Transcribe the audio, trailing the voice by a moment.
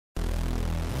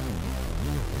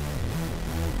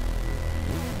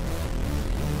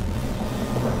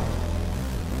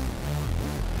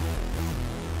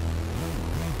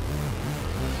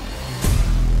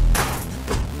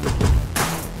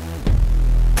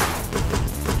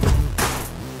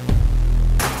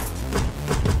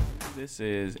This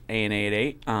is A&A at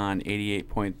 8 on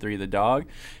 88.3 The Dog.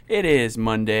 It is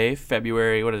Monday,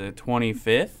 February,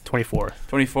 25th? 24th.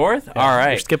 24th? Yeah, All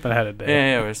right. You're skipping ahead a day.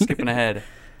 Yeah, we're skipping ahead.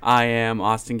 I am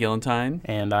Austin Gillentine.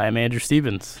 And I am Andrew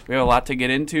Stevens. We have a lot to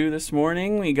get into this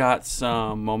morning. We got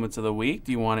some moments of the week.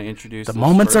 Do you want to introduce The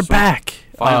moments are first one? back.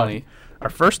 Finally.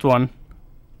 Our first one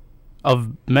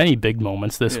of many big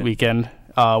moments this weekend.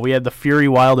 We had the Fury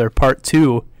Wilder Part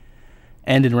 2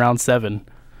 end in round 7.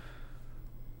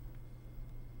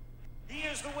 He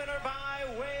is the winner by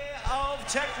way of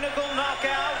technical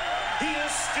knockout. He is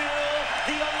still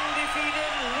the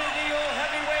undefeated lineal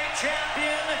heavyweight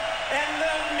champion and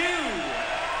the new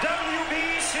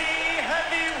WBC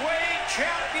heavyweight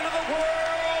champion of the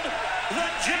world, the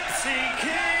Gypsy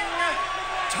King,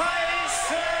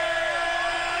 Tyson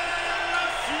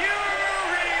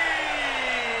Fury.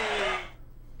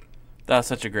 That was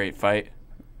such a great fight.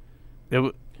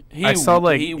 I saw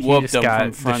he whooped just him got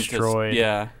from front destroyed.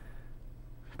 to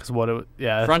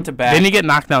front to back. Didn't he get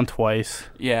knocked down twice?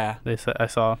 Yeah. I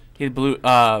saw.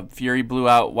 Fury blew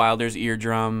out Wilder's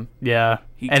eardrum. Yeah.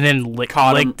 And then licked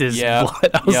his blood.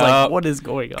 I was like, what is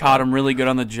going on? Caught him really good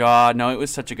on the jaw. No, it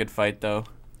was such a good fight though.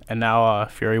 And now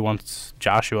Fury wants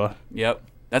Joshua. Yep.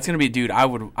 That's gonna be I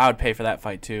would pay for that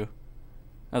fight too.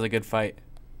 That was a good fight.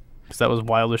 Because that was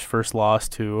Wilder's first loss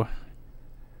to.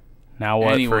 Now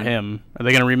what Anyone. for him? Are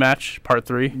they going to rematch Part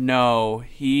 3? No,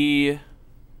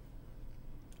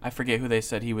 I forget who they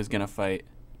said he was gonna fight.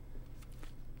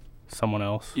 Someone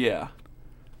else? Yeah.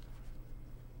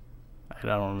 I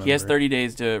don't remember. He has 30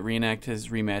 days to reenact his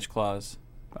rematch clause.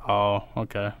 Oh,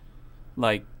 okay.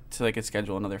 So they could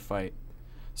schedule another fight.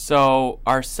 So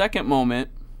our second moment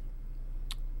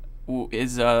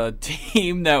is a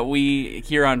team that we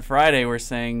here on Friday were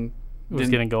saying was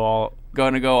going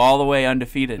to go all the way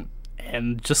undefeated.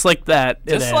 And just like that,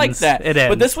 it ends. It ends.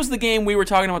 But this was the game we were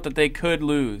talking about that they could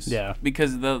lose. Yeah.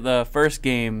 Because the first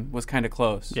game was kind of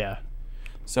close. Yeah.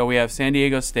 So we have San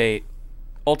Diego State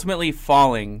ultimately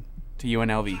falling to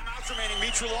UNLV. He's got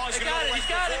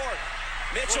it.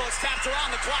 Mitchell is tapped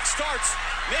around. The clock starts.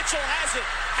 Mitchell has it.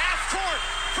 Half court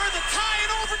for the tie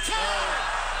in overtime.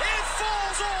 It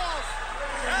falls off.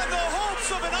 And the hopes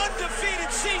of an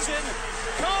undefeated season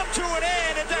come to an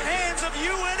end at the hands of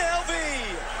UNLV.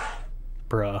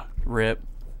 Bruh. RIP.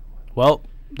 Well,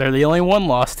 they're the only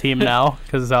one-loss team now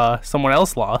because someone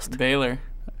else lost. Baylor.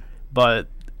 But,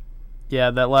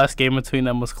 yeah, that last game between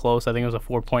them was close. I think it was a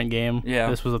 4-point game. Yeah.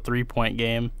 This was a 3-point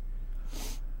game.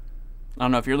 I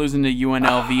don't know if you're losing to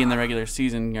UNLV in the regular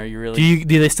season. Are you really?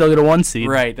 Do they still get a 1 seed?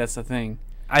 Right, that's the thing.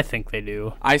 I think they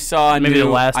do. I saw Maybe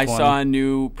a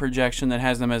new projection that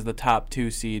has them as the top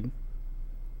 2 seed,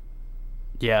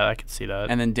 Yeah, I could see that.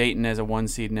 and then Dayton as a 1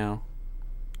 seed now.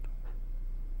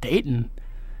 Dayton.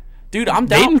 Dude, I'm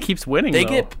down. Dayton keeps winning. They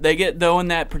though. get though in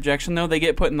that projection though they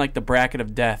get put in like the bracket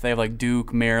of death. They have like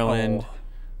Duke, Maryland,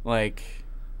 I'm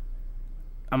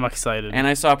excited. and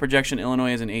I saw a projection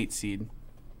Illinois as an 8 seed,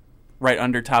 right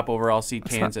under top overall seed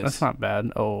Kansas. That's not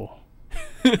bad. Oh,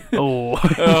 That's Well.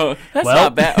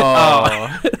 not bad.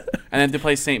 Oh, and then to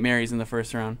play St. Mary's in the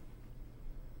first round.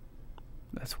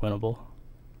 that's winnable.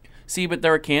 See, but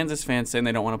there were Kansas fans saying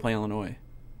they don't want to play Illinois.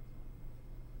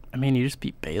 I mean, you just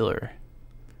beat Baylor.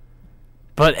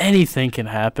 But anything can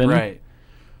happen. Right.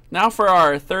 Now for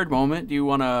our third moment, do you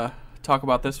want to talk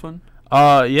about this one?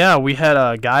 Yeah, we had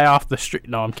a guy off the street.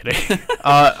 No, I'm kidding.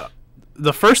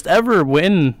 The first ever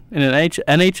win in an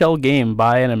NHL game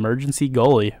by an emergency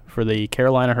goalie for the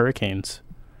Carolina Hurricanes.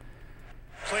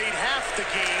 Played half the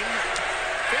game,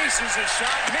 faces a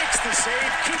shot, makes the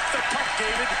save, keep the puck,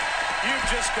 David.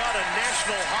 You've just got a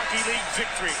National Hockey League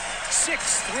victory.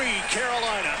 6-3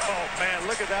 Carolina. Oh, man,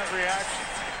 look at that reaction.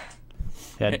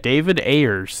 Yeah, David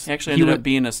Ayers. He actually ended up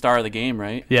being a star of the game,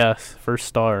 right? Yes, first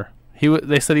star.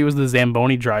 They said he was the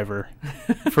Zamboni driver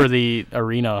for the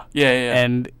arena. Yeah.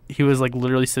 And he was like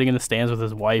literally sitting in the stands with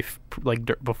his wife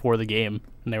before the game,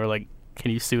 and they were like, "Can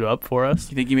you suit up for us?"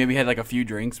 You think he maybe had like a few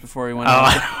drinks before he went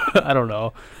out? I don't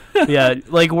know. Yeah,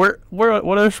 like what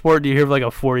other sport do you hear of like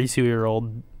a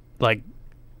 42-year-old like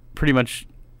pretty much?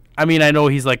 I mean, I know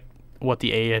he's like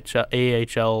the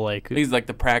AHL like He's like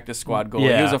the practice squad goalie.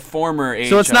 Yeah. He was a former AHL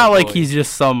so it's not like goalie. he's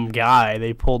just some guy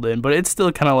they pulled in, but it's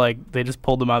still kind of like they just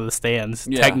pulled him out of the stands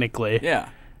technically. Yeah.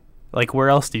 Like where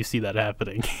else do you see that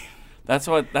happening? That's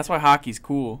why hockey's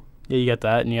cool. Yeah, you got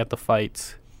that, and you got the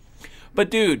fights, But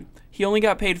dude, he only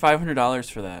got paid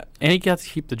 $500 for that. and he got to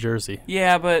keep the jersey.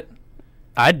 Yeah, but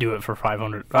I'd do it for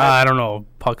 $500. I don't know.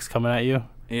 Pucks coming at you.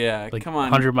 yeah, Like come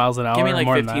on. 100 miles an hour. Give me like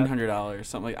more than that. $1,500,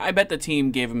 something like. I bet the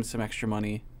team gave him some extra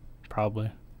money. Probably.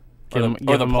 Or Give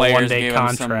the him a players one-day gave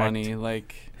contract. him some money.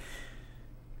 Like,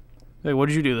 Hey, what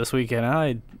did you do this weekend?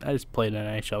 I just played an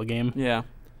NHL game. Yeah.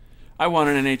 I won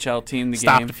an NHL team the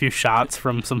Stopped game. a few shots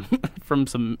from some from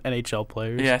some NHL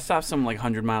players. Yeah, I stopped some like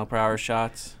 100-mile-per-hour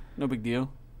shots. No big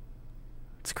deal.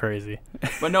 It's crazy.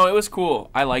 But no, it was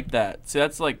cool. I liked that. See,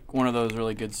 that's like one of those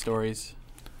really good stories.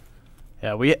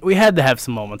 Yeah, we had to have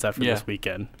some moments after Yeah. this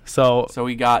weekend. So So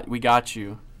we got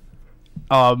you.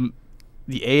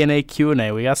 the A&A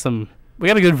Q&A, we got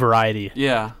a good variety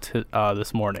Yeah. to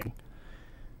this morning.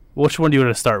 Which one do you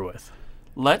want to start with?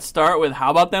 Let's start with how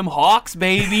about them Hawks,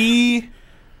 baby?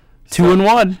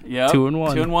 2-1. Yep.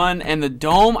 2-1. 2-1. And the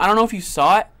Dome, I don't know if you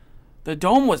saw it. The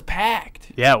Dome was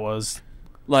packed. Yeah, it was.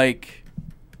 Like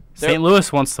St.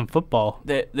 Louis wants some football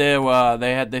they set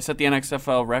the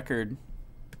NXFL record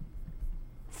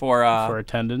for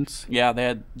attendance, yeah, they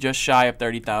had just shy of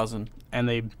 30,000. and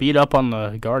they beat up on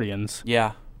the Guardians,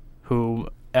 Yeah. who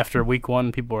after week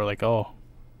 1 people were like, "Oh,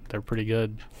 they're pretty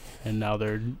good," and now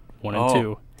they're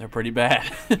 1-2. They're pretty bad.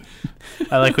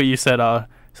 I like what you said.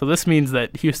 So this means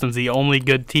that Houston's the only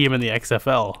good team in the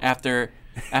XFL. after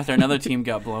another team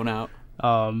got blown out.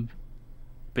 But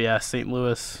yeah, St.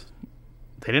 Louis,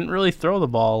 they didn't really throw the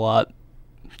ball a lot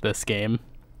this game.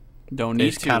 Don't They need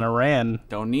just to. kind of ran.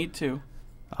 Don't need to.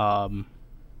 But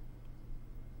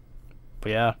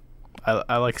yeah,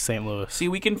 I like St. Louis. See,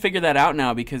 we can figure that out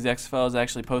now because the XFL is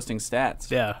actually posting stats.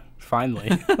 Yeah, finally.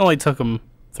 It only took them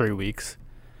 3 weeks,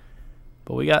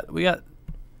 but we got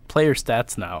player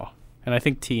stats now, and I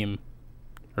think team,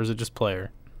 or is it just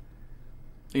player?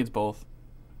 I think it's both.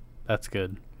 That's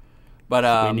good.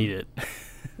 But We need it.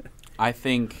 I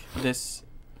think the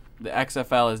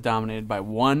XFL is dominated by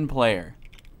one player,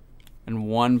 and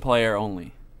one player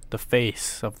only. The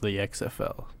face of the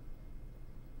XFL.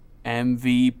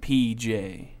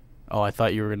 MVPJ. Oh, I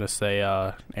thought you were gonna say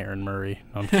Aaron Murray.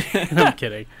 No, I'm kidding. I'm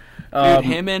kidding. Dude,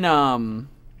 him and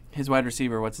his wide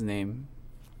receiver, what's his name?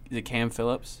 Is it Cam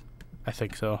Phillips? I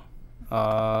think so.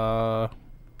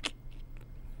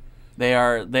 They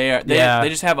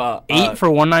just have a 8 for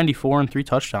 194 and 3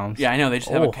 touchdowns. Yeah, I know. They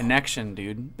just have Oh. a connection,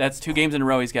 dude. That's 2 games in a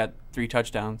row. He's got 3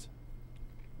 touchdowns.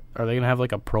 Are they gonna have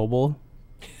like a Pro Bowl,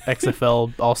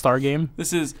 XFL All-Star game?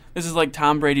 This is like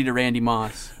Tom Brady to Randy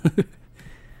Moss.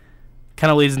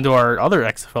 Kind of leads into our other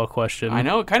XFL question. I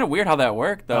know. Kind of weird how that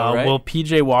worked, though, right? Will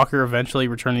PJ Walker eventually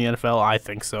return to the NFL? I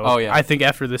think so. Oh, yeah. I think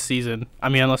after this season. I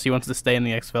mean, unless he wants to stay in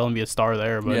the XFL and be a star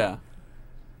there. But yeah.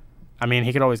 I mean,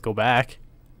 he could always go back,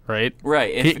 right?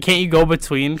 Right. Can't you go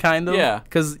between, kind of? Yeah.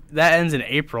 Because that ends in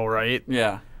April, right?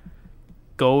 Yeah.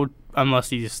 Go unless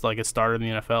he's like a starter in the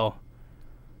NFL.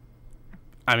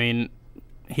 I mean,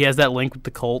 he has that link with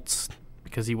the Colts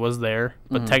because he was there,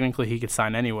 but technically he could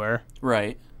sign anywhere.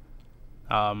 Right.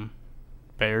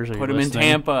 Bears, are Put you him in listening?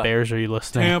 Tampa. Bears, are you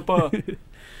listening? Tampa.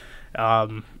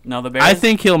 No, the Bears. I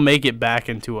think he'll make it back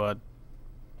into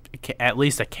at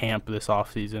least a camp this the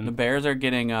offseason. Bears are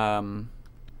getting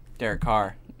Derek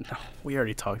Carr. We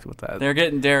already talked about that. They're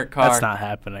getting Derek Carr. That's not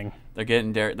happening. They're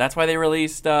getting Derek. That's why they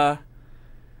released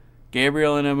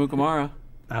Gabriel and Amukamara.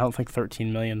 I don't think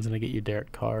 $13 million is going to get you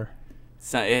Derek Carr.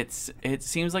 So it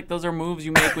seems like those are moves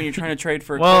you make when you're trying to trade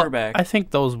for a Well, quarterback. I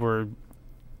think those were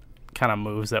kind of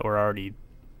moves that were already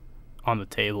on the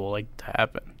table, like, to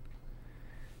happen.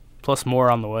 Plus more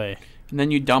on the way. And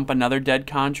then you dump another dead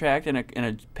contract and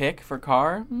a pick for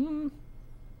Carr.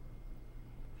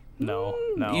 No.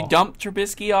 You dump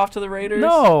Trubisky off to the Raiders.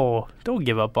 No, don't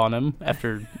give up on him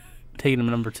after taking him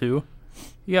number 2.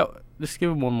 Just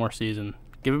give him one more season.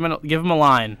 Give him a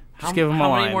line. Just give him a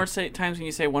line. How many more times can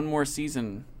you say one more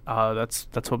season That's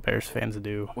what Bears fans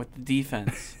do. with the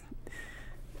defense?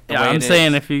 Yeah, I'm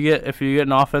saying if you get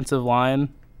an offensive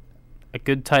line, a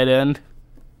good tight end,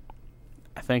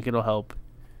 I think it'll help.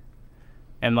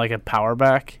 And like a power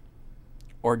back.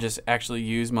 Or just actually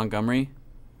use Montgomery.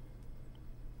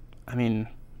 I mean,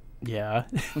 yeah.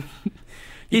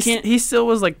 He still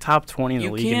was like top 20 in the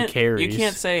league in carries. You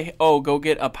can't say, "Oh, go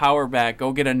get a power back,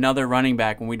 go get another running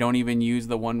back," when we don't even use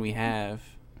the one we have.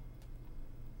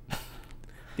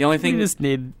 The only thing, We just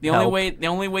need the help.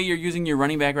 only way you're using your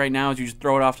running back right now is you just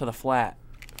throw it off to the flat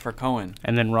for Cohen.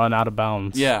 And then run out of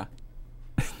bounds. Yeah,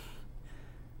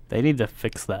 They need to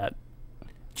fix that.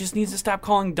 just needs to stop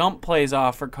calling dump plays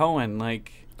off for Cohen.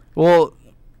 Like, Well,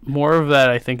 more of that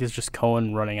I think is just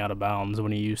Cohen running out of bounds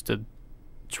when he used to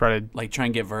try to. try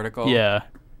and get vertical. Yeah.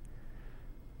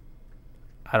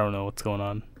 I don't know what's going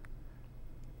on.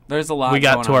 There's a lot. We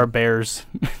got going to on. our Bears,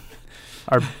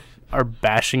 our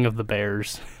bashing of the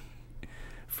Bears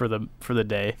for the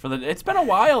day. It's been a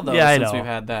while though Yeah, I since know. we've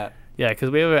had that. Yeah, because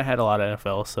we haven't had a lot of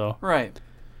NFL. So Right.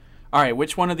 All right.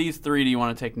 Which one of these 3 do you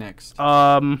want to take next?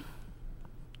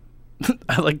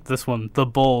 I like this one. The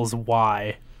Bulls,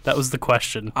 why? That was the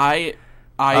question. I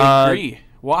agree.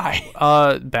 Why?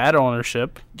 Bad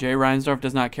ownership. Jay Reinsdorf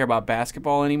does not care about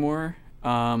basketball anymore.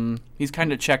 He's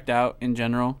kind of checked out in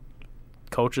general.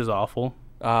 Coach is awful.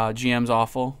 GM's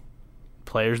awful.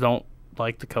 Players don't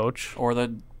like the coach. Or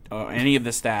any of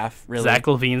the staff, really. Zach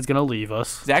LaVine's going to leave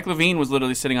us. Zach LaVine was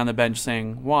literally sitting on the bench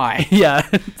saying, why? Yeah.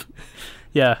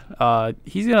 Yeah.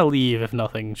 He's going to leave if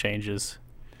nothing changes.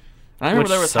 I remember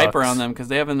there was hype sucks. around them because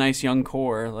they have a nice young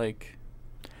core.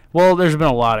 Well, there's been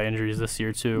a lot of injuries this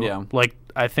year, too. Yeah. Like,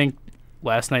 I think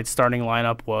last night's starting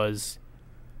lineup was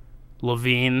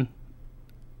LaVine,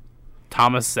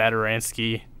 Thomas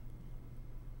Zadaransky,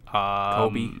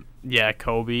 Kobe. Yeah,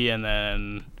 Kobe, and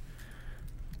then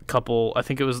a couple. I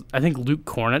think Luke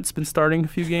Cornett's been starting a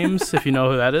few games, if you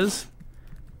know who that is.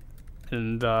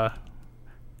 And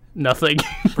nothing.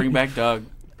 Bring back Doug.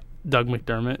 Doug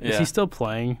McDermott. Yeah. Is he still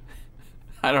playing?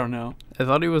 I don't know. I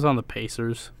thought he was on the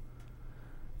Pacers.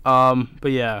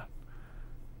 But yeah.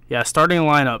 Yeah, starting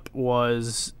lineup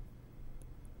was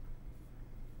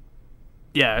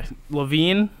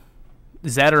LaVine,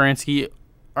 Zadaransky,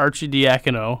 Archie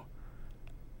Diacono,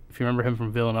 if you remember him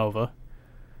from Villanova,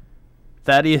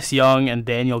 Thaddeus Young, and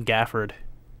Daniel Gafford,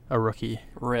 a rookie.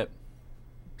 Rip.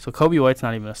 So Kobe White's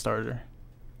not even a starter.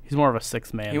 He's more of a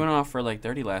sixth man. He went off for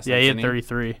 30 last night. Yeah, he had didn't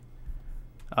 33.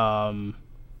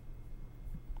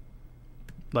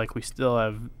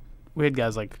 We had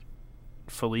guys like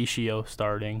Felicio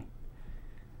starting.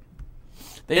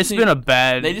 It's been a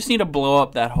bad. They just need to blow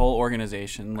up that whole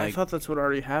organization, I thought that's what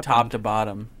already happened. top to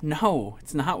bottom. No,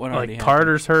 it's not what already happened.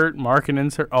 Carter's hurt,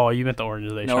 Markkanen's hurt. Oh, you meant the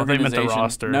organization. No, I thought you meant the organization.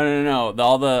 roster. No.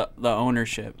 All the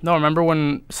ownership. No, remember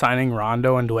when signing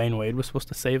Rondo and Dwayne Wade was supposed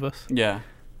to save us? Yeah,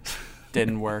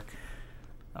 didn't work.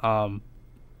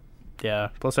 Yeah.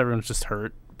 Plus everyone's just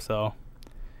hurt. So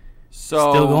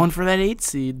Still going for that 8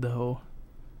 seed though.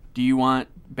 Do you want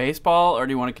baseball or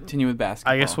do you want to continue with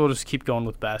basketball? I guess we'll just keep going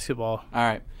with basketball. All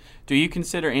right. Do you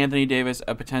consider Anthony Davis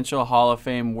a potential Hall of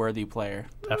Fame worthy player?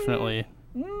 Definitely.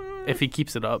 If he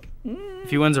keeps it up. If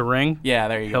he wins a ring, Yeah,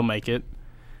 there you he'll go. make it.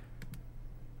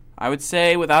 I would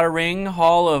say without a ring,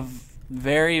 Hall of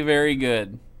very, very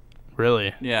good.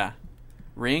 Really? Yeah.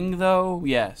 Ring, though,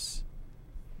 yes.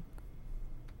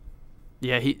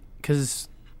 Yeah, because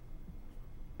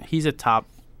he's a top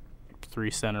 3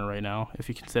 center right now, if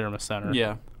you consider him a center.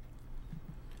 Yeah.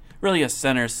 Really a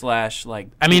center slash, I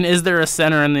mean, is there a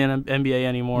center in the NBA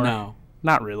anymore? No.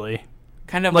 Not really.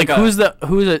 Kind of Like who's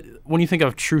when you think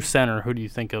of true center, who do you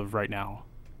think of right now?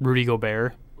 Rudy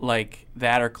Gobert? like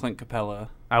that or Clint Capella.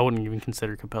 I wouldn't even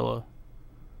consider Capella.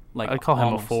 Like I'd call him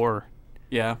almost. a 4.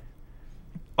 Yeah.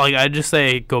 Like I'd just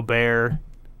say Gobert,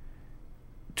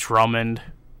 Drummond,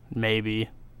 maybe.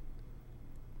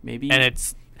 Maybe. And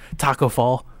it's Taco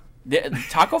Fall.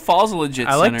 Taco Fall's a legit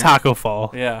I center. like Taco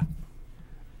Fall. Yeah.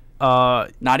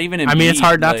 Not even I mean, it's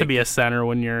hard not to like- be a center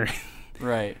when you're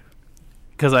Right.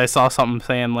 because I saw something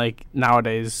saying like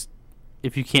nowadays,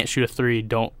 if you can't shoot a 3,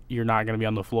 you're not going to be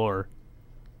on the floor.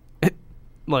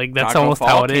 Like that's Taco almost Fall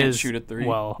how it can't is. shoot a 3.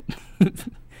 Well,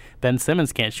 Ben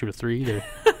Simmons can't shoot a 3 either.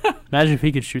 Imagine if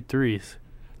he could shoot 3s.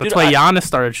 That's Dude, why Giannis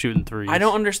started shooting 3s. I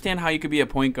don't understand how you could be a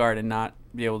point guard and not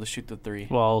be able to shoot the 3.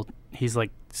 Well, he's like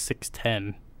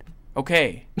 6'10".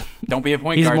 Okay. Don't be a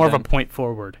point He's guard more then. of a point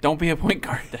forward. Don't be a point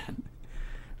guard then.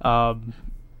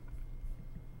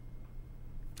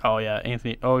 Oh yeah,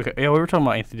 Anthony. Oh okay. Yeah, we were talking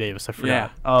about Anthony Davis. I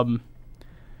forgot.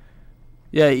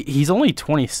 Yeah, he's only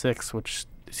 26, which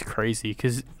is crazy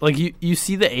because like you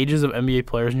see the ages of NBA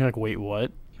players and you're like, wait,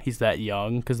 what? He's that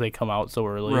young because they come out so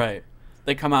early. Right.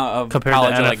 They come out of Compared to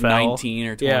college at like NFL. 19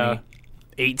 or 20. Yeah,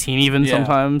 18 even Yeah.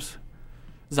 sometimes.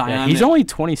 Zion Yeah, he's only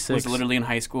 26. was literally in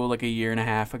high school like a year and a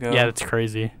half ago. Yeah, that's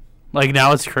crazy. Like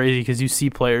now it's crazy because you see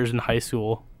players in high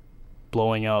school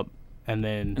blowing up, and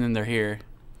And then then they're here.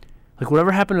 like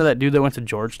whatever happened to that dude that went to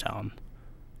Georgetown,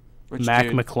 Which Mac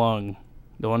dude? McClung,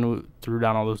 the one who threw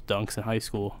down all those dunks in high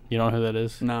school. You know who that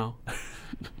is? No.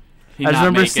 He I just not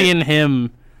remember make it. seeing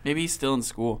him. Maybe he's still in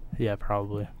school. Yeah,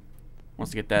 probably.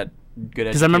 Wants to get that good education.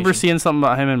 Because I remember seeing something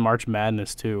about him in March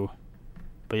Madness too.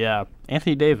 But yeah,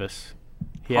 Anthony Davis.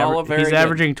 Hall of very He's good.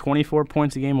 averaging 24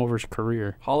 points a game over his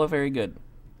career. Hall of very good.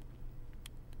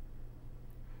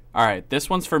 All right, this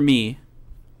one's for me.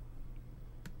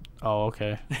 Oh,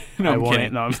 okay. No, I I'm won't-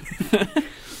 kidding. no,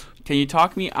 Can you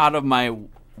talk me out of my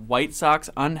White Sox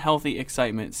unhealthy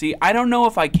excitement? See, I don't know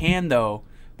if I can though,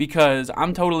 because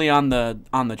I'm totally on the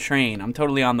train. I'm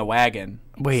totally on the wagon.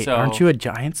 Wait, So- aren't you a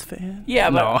Giants fan? Yeah,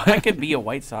 but No. I could be a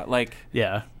White Sox. Like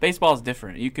Yeah. baseball's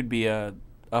different. You could be a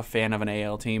fan of an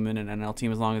AL team and an NL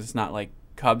team as long as it's not like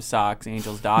Cubs, Sox,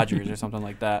 Angels, Dodgers, or something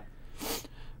like that.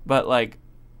 But like,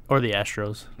 Or the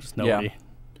Astros. Just nobody. Yeah.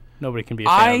 Nobody can be a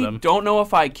fan of I them. don't know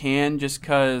if I can, just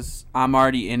because I'm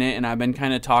already in it and I've been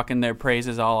kind of talking their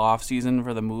praises all off season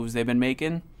for the moves they've been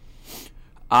making.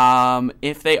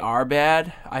 If they are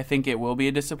bad, I think it will be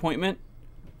a disappointment.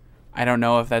 I don't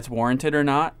know if that's warranted or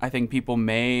not. I think people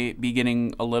may be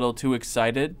getting a little too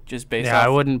excited just based off. Yeah, I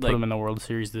wouldn't put like, them in the World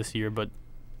Series this year, but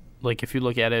like if you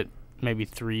look at it, maybe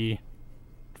 3-5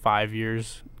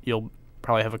 years, you'll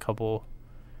probably have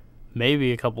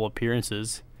maybe a couple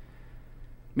appearances.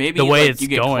 maybe the way like, it's you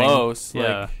get going, close.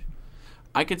 yeah. Like,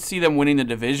 I could see them winning the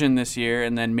division this year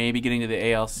and then maybe getting to the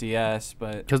ALCS,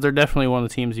 but Because they're definitely one of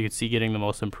the teams you could see getting the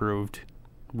most improved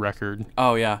record.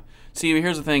 oh yeah. See,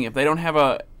 here's the thing: if they don't have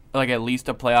at least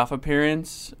a playoff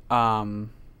appearance, I Is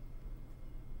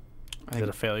think, it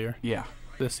a failure yeah.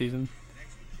 this season?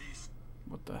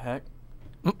 What the heck?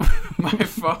 My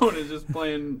phone is just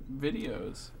playing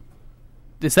videos.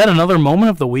 Is that another moment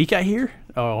of the week I hear?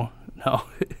 Oh, no.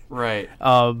 Right.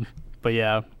 But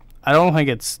yeah, I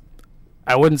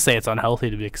wouldn't say it's unhealthy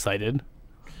to be excited.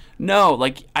 No,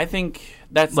 like I think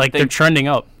that's Like the they're thing. trending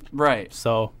up, Right.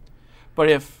 so But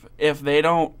if they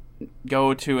don't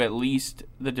go to at least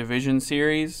the division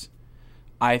series,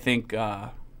 I think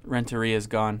Renteria is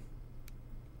gone.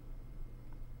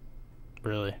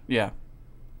 really. Yeah.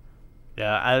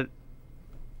 Yeah,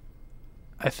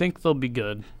 I think they'll be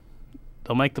good.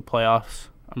 They'll make the playoffs.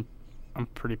 I'm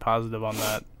pretty positive on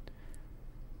that.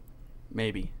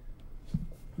 Maybe.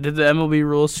 Did the MLB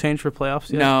rules change for playoffs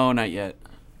yet? No, not yet.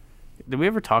 Did we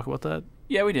ever talk about that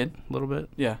Yeah, we did. a little bit?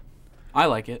 Yeah. I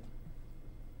like it.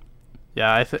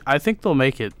 Yeah, I think they'll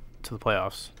make it to the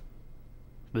playoffs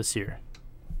this year.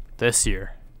 This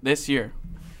year. This year.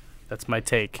 That's my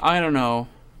take. I don't know.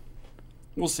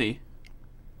 We'll see.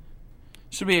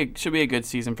 Should be a good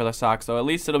season for the Sox though. At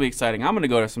least it'll be exciting. I'm gonna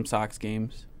go to some Sox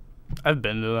games. I've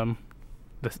been to them.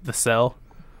 The cell.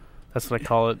 That's what I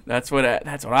call it. That's what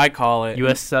I call it.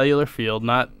 U.S. Cellular Field,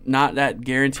 not Not that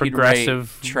guaranteed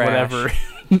progressive rate trash. whatever.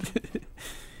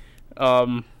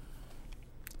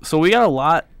 So we got a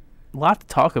lot to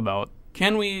talk about.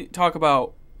 Can we talk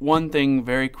about one thing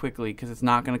very quickly because it's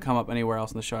not going to come up anywhere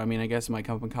else in the show? I mean, I guess it might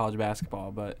come up in college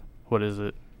basketball, but What is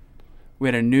it? we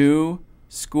had a new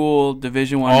school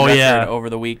Division I Oh, record yeah. over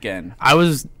the weekend. I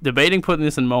was debating putting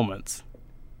this in moments.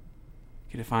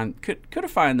 Could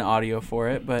have found the audio for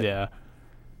it, but Yeah.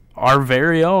 Our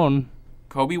very own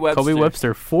Kobe Webster, Kobe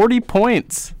Webster, 40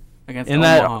 points against in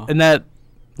Omaha. that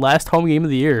last home game of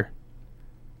the year.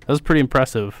 That was pretty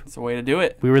impressive. That's the way to do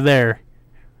it. We were there.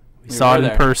 We saw were it in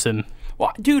there. person.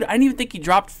 Well, dude, I didn't even think he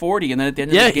dropped 40, and then at the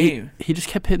end Yeah, of the game, he just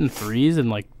kept hitting threes and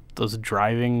like those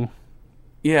driving.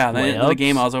 yeah, then at the end of the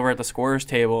game, layups. I was over at the scorers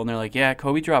table, and they're like, "Yeah,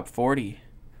 Kobe dropped 40."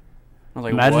 I was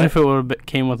like, Imagine "What?" if it would have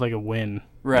came with like a win, like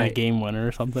Right. a game winner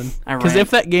or something. I Because ran-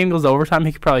 if that game goes to overtime,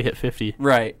 he could probably hit 50.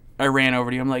 Right. I ran over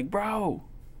to you. I'm like, "Bro,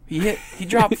 he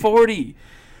dropped 40."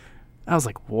 I was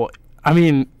like, what? I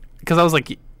mean, because I was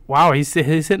like, wow, he's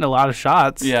hitting a lot of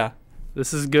shots. Yeah.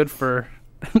 This is good for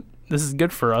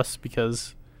us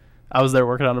because I was there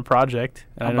working on a project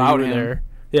and I know About you were him. there.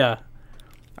 Yeah,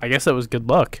 I guess that was good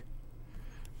luck.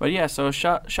 But yeah, so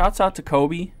shouts out to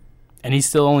Kobe. And he's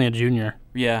still only a junior,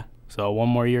 Yeah. so one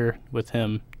more year with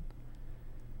him.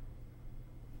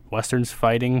 Western's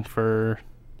fighting for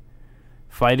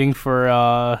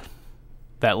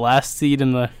that last seed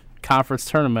in the conference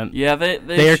tournament. Yeah,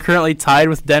 They are currently tied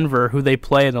with Denver, who they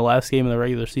play in the last game of the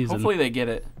regular season. hopefully they get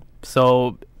it.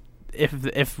 So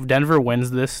if Denver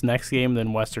wins this next game,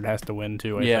 then Western has to win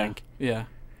too, I yeah. think. Yeah.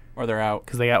 Or they're out.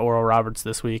 Because they got Oral Roberts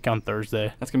this week on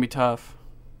Thursday. That's going to be tough.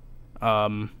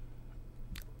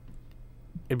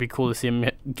 It'd be cool to see him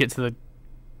get to the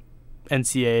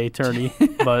NCAA tourney,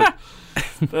 but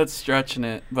That's stretching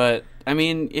it. But, I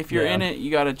mean, if you're Yeah. in it,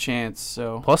 you got a chance.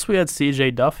 So, plus we had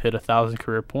CJ Duff hit 1,000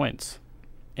 career points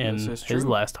in This is his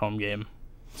true. last home game.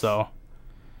 So,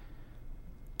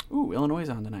 ooh, Illinois is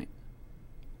on tonight.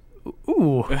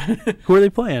 ooh, who are they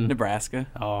playing? Nebraska.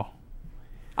 Oh,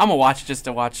 I'm going to watch just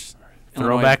to watch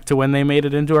Illinois. throwback to when they made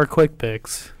it into our quick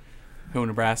picks. Who,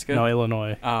 Nebraska? No,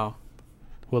 Illinois. Oh,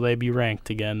 Will they be ranked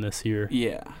again this year?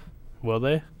 yeah. Will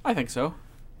they? I think so. All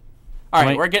right,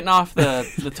 Might- we're getting off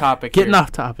the topic Getting here.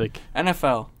 off topic.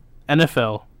 NFL.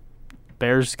 NFL.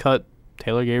 Bears cut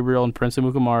Taylor Gabriel and Prince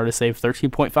Amukamara to save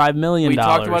 $13.5 million. We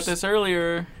talked about this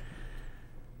earlier.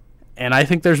 And I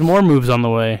think there's more moves on the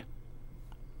way.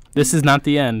 This is not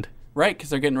the end. Right,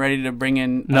 because they're getting ready to bring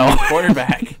in a No. new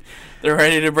quarterback. They're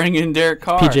ready to bring in Derek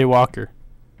Carr. PJ Walker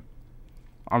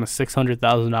on a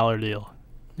 $600,000 deal.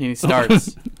 And he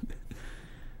starts.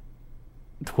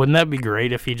 Wouldn't that be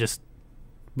great if he just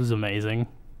was amazing?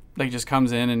 Like, just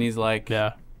comes in and he's like,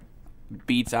 Yeah.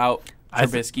 beats out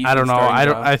Trubisky. I don't know.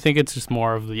 starting job. I think it's just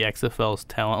more of the XFL's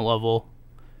talent level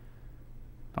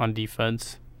on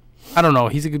defense. I don't know.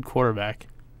 He's a good quarterback.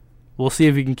 We'll see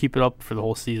if he can keep it up for the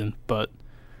whole season. But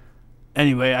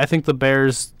anyway, I think the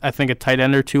Bears, I think a tight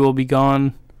end or two will be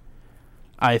gone.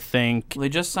 I think They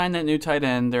just signed that new tight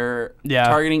end. They're Yeah.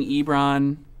 targeting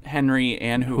Ebron, Henry,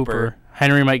 and Hooper.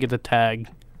 Henry might get the tag.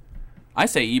 I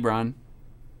say Ebron.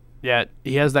 Yeah,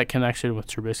 he has that connection with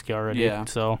Trubisky already. Yeah.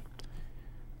 So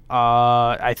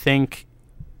I think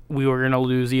we were going to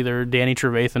lose either Danny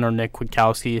Trevathan or Nick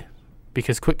Kwiatkowski,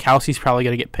 because Kwiatkowski's probably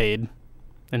going to get paid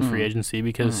in free agency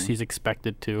because he's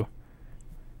expected to.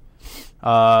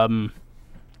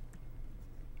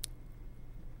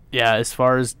 Yeah, as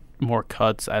far as more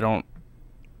cuts, I don't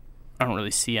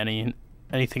really see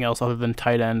anything else other than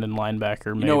tight end and linebacker.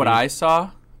 You Maybe. know what I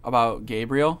saw about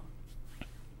Gabriel?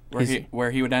 He's-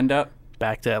 Where he would end up?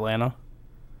 Back to Atlanta,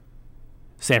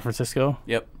 San Francisco.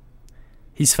 Yep.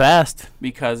 He's fast.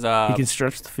 Because He can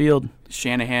stretch the field.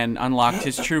 Shanahan unlocked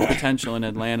his true potential in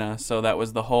Atlanta, so that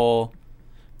was the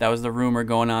rumor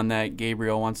going on that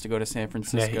Gabriel wants to go to San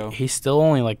Francisco. Yeah, he's still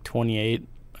only like 28,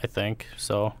 I think.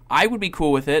 So I would be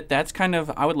cool with it.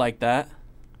 I would like that.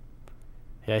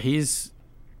 yeah, he's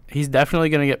definitely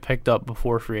going to get picked up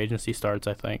before free agency starts,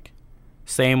 I think.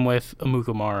 Same with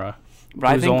Amukamara. But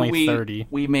I who's think only 30.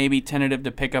 we may be tentative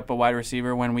to pick up a wide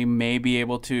receiver when we may be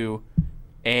able to,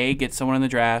 A, get someone in the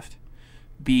draft,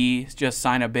 B, just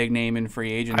sign a big name in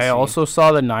free agency. I also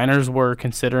saw the Niners were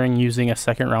considering using a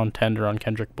second-round tender on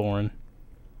Kendrick Bourne,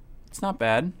 It's not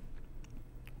bad.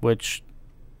 which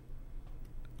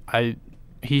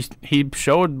he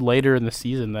showed later in the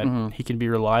season that he can be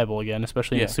reliable again,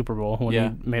 especially in Yeah. the Super Bowl when Yeah.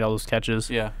 he made all those catches.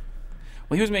 Yeah.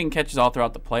 Well, he was making catches all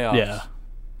throughout the playoffs. Yeah.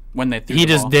 When they threw He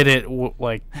the just ball. did it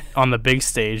like on the big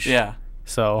stage. Yeah.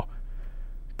 So,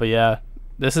 but yeah,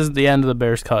 this is the end of the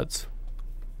Bears cuts.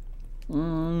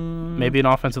 Maybe an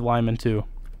offensive lineman too.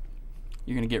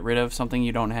 You're going to get rid of something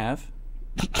you don't have?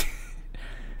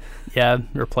 Yeah,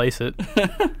 replace it.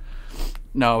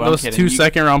 No, but Those I'm kidding. two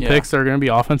second-round yeah. picks are going to be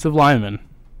offensive linemen.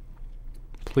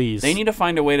 Please. They need to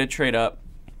find a way to trade up.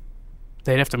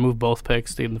 They'd have to move both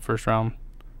picks to get in the first round,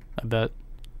 I bet.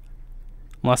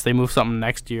 Unless they move something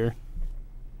next year.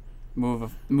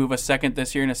 Move a second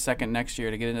this year and a second next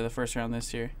year to get into the first round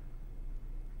this year.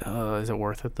 Is it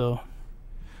worth it, though?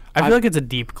 I feel like it's a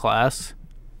deep class.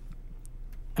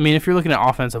 I mean, if you're looking at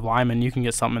offensive linemen, you can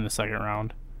get something in the second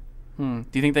round. Do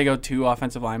you think they go 2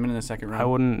 offensive linemen in the second round? I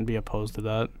wouldn't be opposed to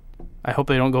that. I hope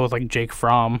they don't go with, like, Jake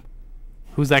Fromm.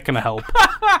 Who's that going to help?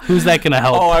 Who's that going to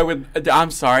help? Oh, I would. I'm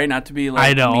sorry, not to be I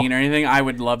like know. mean or anything. I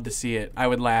would love to see it. I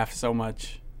would laugh so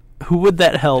much. Who would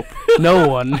that help? No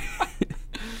one.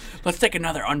 Let's take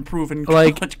another unproven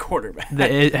Like, college quarterback.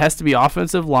 It has to be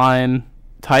offensive line,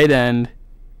 tight end,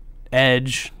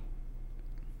 edge,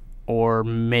 or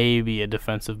maybe a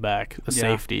defensive back, a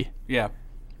safety. Yeah.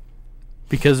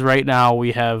 Because right now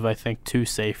we have, I think, 2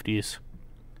 safeties.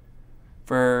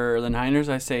 For the Niners,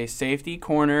 I say safety,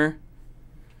 corner,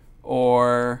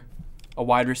 or a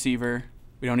wide receiver.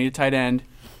 We don't need a tight end.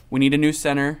 We need a new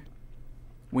center.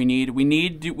 We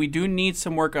do need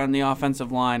some work on the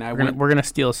offensive line. We're gonna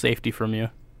steal a safety from you.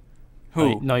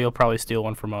 Who? No, you'll probably steal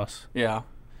one from us. Yeah.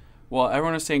 Well,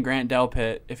 everyone is saying Grant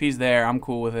Delpit. If he's there, I'm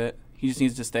cool with it. He just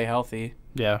needs to stay healthy.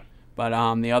 Yeah. But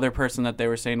the other person that they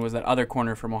were saying was that other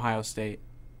corner from Ohio State.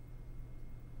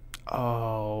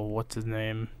 Oh, what's his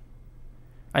name?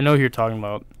 I know who you're talking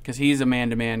about. Because he's a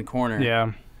man-to-man corner.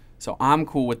 Yeah. So I'm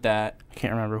cool with that. I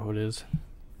can't remember who it is.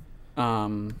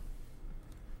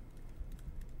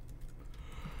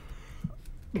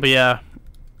 But yeah,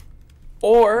 a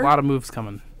Or lot of moves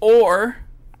coming.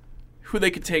 who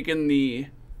they could take in the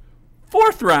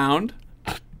 4th round.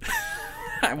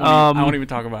 I won't even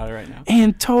talk about it right now.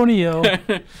 Antonio,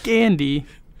 Gandy,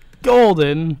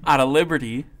 Golden. Out of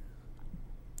Liberty.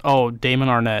 Oh, Damon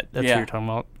Arnett. That's Yeah. what you're talking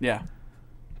about. Yeah.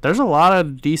 There's a lot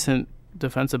of decent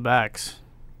defensive backs.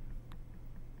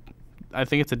 I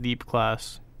think it's a deep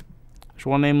class. There's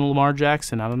one named Lamar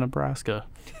Jackson out of Nebraska.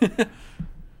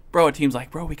 Bro, a team's like,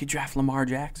 bro, we could draft Lamar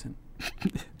Jackson.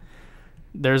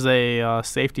 There's a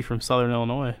safety from Southern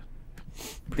Illinois. Think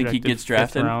he Projected gets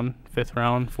drafted? 5th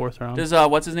round, 4th round. Does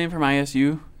what's his name from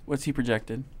ISU? What's he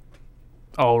projected?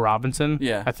 Oh, Robinson?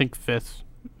 Yeah. I think 5th.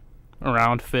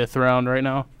 Around 5th round right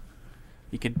now.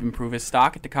 He could improve his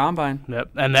stock at the combine. Yep.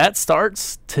 And that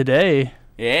starts today.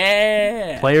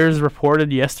 Yeah. Players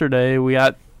reported yesterday. We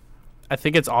got, I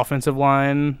think it's offensive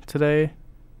line today.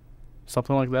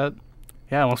 Something like that.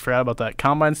 Yeah, I almost forgot about that.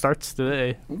 Combine starts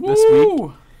today. This week.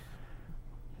 Woo!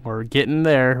 We're getting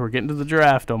there. We're getting to the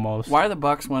draft almost. Why do the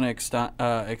Bucks want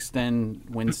to extend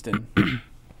Winston?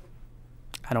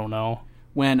 I don't know.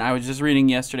 When I was just reading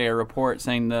yesterday a report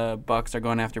saying the Bucks are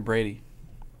going after Brady.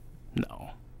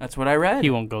 No. That's what I read. He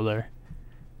won't go there.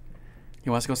 He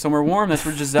wants to go somewhere warm. That's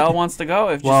where Giselle wants to go.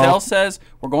 If Giselle says,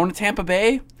 we're going to Tampa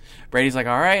Bay, Brady's like,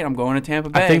 all right, I'm going to Tampa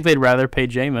Bay. I think they'd rather pay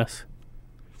Jameis.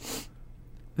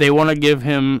 They want to give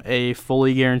him a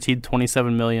fully guaranteed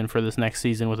 $27 million for this next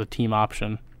season with a team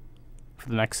option for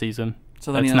the next season.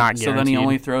 So then, so then he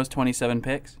only throws 27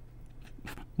 picks?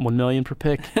 $1 million per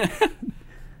pick.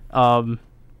 Yeah,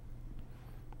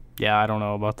 I don't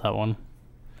know about that one.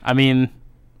 I mean,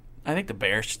 I think the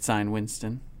Bears should sign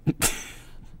Winston.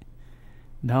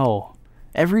 No.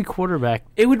 Every quarterback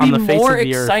it would be on the face more of the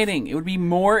exciting. It would be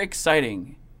more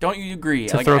exciting. Don't you agree?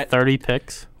 To throw 30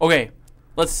 picks? Okay.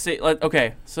 Let's say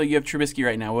okay, so you have Trubisky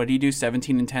right now. What did he do?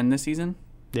 17-10 this season?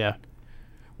 Yeah.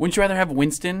 Wouldn't you rather have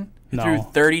Winston who No. threw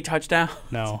 30 touchdowns?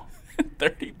 No.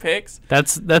 30 picks?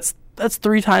 That's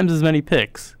 3 times as many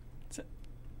picks.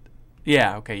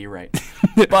 Yeah, okay, you're right.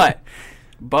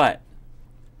 but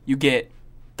you get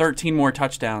 13 more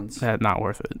touchdowns. That's not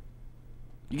worth it.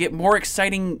 You get more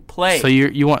exciting play. So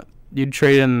you'd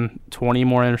trade in 20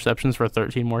 more interceptions for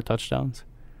 13 more touchdowns?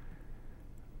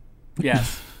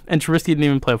 Yes. And Trubisky didn't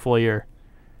even play a full year.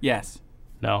 Yes.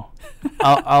 No.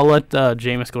 I'll let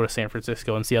Jameis go to San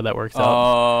Francisco and see how that works out.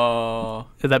 Oh.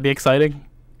 Would that be exciting?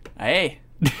 Hey.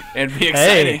 It'd be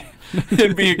exciting.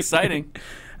 It'd be exciting.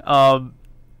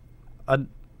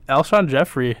 Alshon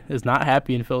Jeffrey is not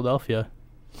happy in Philadelphia.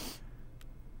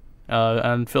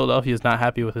 And Philadelphia is not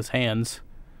happy with his hands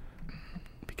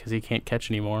because he can't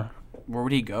catch anymore. Where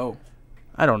would he go?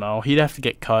 I don't know. He'd have to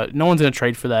get cut. No one's going to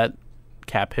trade for that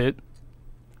cap hit.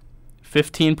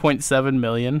 $15.7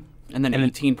 million. And then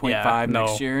 18.5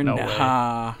 next year? No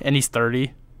way. And he's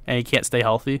 30, and he can't stay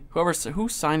healthy. Who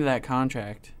signed that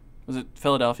contract? Was it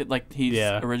Philadelphia? Like, he's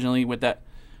originally with that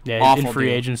in free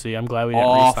agency. I'm glad we didn't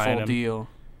re-sign him. Awful deal.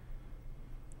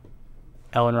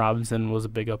 Allen Robinson was a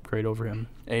big upgrade over him.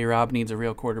 A-Rob needs a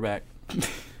real quarterback.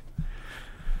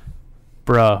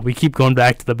 Bruh, we keep going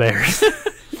back to the Bears.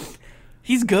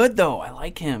 He's good, though. I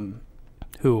like him.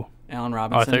 Who? Allen Oh, I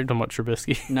Robinson. thought you were talking about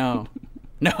Trubisky.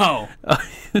 No. I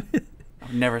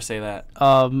would never say that.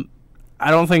 I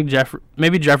don't think Jeffrey...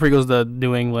 Maybe Jeffrey goes to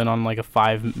New England on like a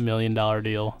 $5 million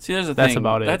deal. See, there's the thing. That's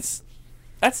about it.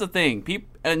 That's the thing.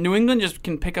 New England just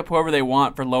can pick up whoever they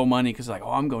want for low money because, like,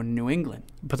 I'm going to New England.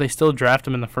 But they still draft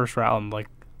him in the first round. Like,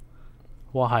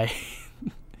 why?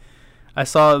 I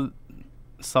saw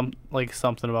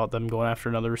something about them going after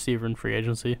another receiver in free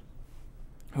agency.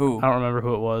 Who? I don't remember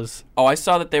who it was. Oh, I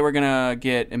saw that they were going to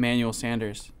get Emmanuel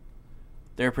Sanders.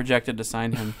 They were projected to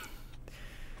sign him.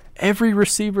 Every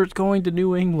receiver is going to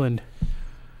New England.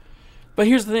 But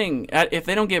here's the thing. If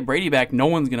they don't get Brady back, no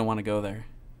one's going to want to go there.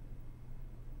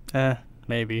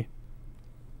 Maybe.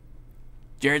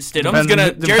 Jared Stidham's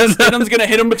gonna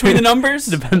hit him between the numbers.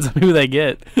 Depends on who they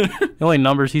get. The only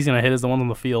numbers he's gonna hit is the ones on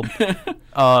the field. Who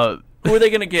are they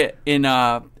gonna get in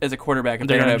as a quarterback? If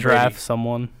they're gonna draft Brady?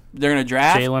 Someone. They're gonna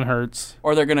draft Jalen Hurts,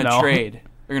 or they're gonna trade.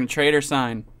 They're gonna trade or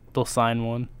sign. They'll sign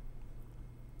one.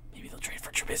 Maybe they'll trade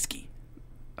for Trubisky.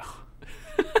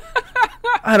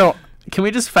 I don't. Can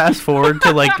we just fast forward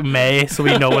to like May so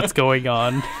we know what's going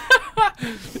on?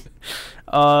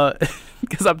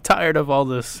 Because I'm tired of all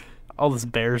this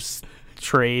Bears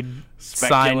trade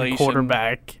sign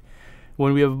quarterback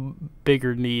when we have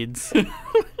bigger needs.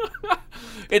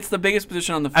 It's the biggest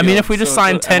position on the field. I mean, if we just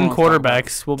sign 10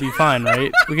 quarterbacks, we'll be fine,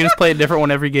 right? We can just play a different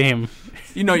one every game.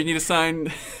 You need to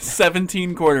sign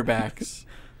 17 quarterbacks.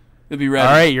 You'll be ready.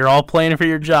 All right, you're all playing for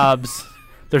your jobs.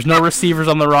 There's no receivers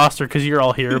on the roster because you're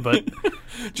all here, but...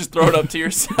 Just throw it up to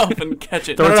yourself and catch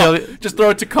it. Just throw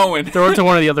it to Cohen. Throw it to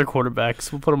one of the other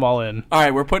quarterbacks. We'll put them all in. All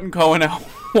right, we're putting Cohen out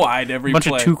wide every bunch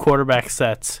play. Of 2 quarterback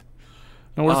sets.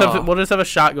 And we'll just have a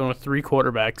shotgun with 3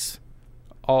 quarterbacks,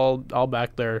 all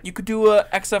back there. You could do a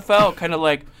XFL, kind of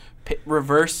like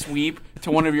reverse sweep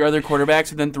to one of your other quarterbacks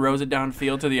and then throws it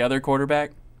downfield to the other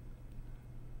quarterback.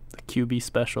 The QB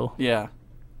special. Yeah.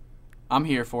 I'm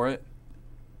here for it.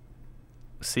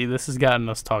 See, this has gotten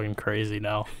us talking crazy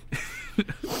now.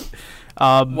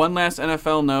 One last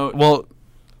NFL note. Well,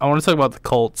 I want to talk about the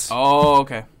Colts. Oh,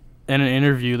 okay. In an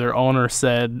interview, their owner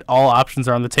said all options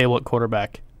are on the table at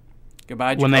quarterback.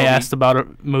 Goodbye, Jacoby. When they asked about a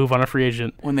move on a free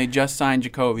agent. When they just signed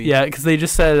Jacoby. Yeah, because they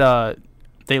just said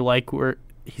they like where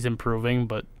he's improving,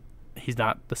 but he's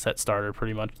not the set starter,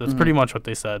 pretty much. That's pretty much what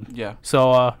they said. Yeah.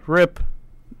 So, RIP.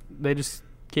 They just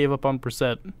gave up on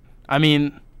Brissett. I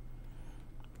mean...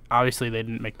 obviously they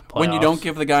didn't make the playoffs. When you don't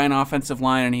give the guy an offensive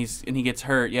line and he gets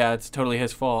hurt, yeah, it's totally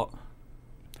his fault.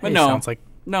 But Hey, no, sounds like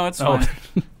no, it's Oh.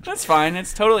 fine. That's fine.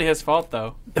 It's totally his fault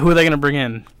though. who are they going to bring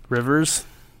in? Rivers?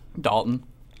 Dalton.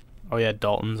 Oh yeah,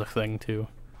 Dalton's a thing too.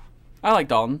 I like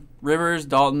Dalton. Rivers,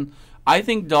 Dalton. I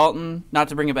think Dalton, not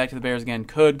to bring it back to the Bears again,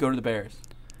 could go to the Bears.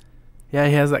 Yeah,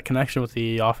 he has that connection with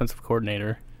the offensive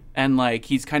coordinator. And, like,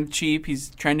 he's kind of cheap. He's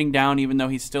trending down even though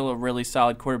he's still a really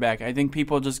solid quarterback. I think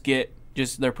people just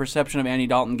their perception of Andy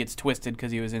Dalton gets twisted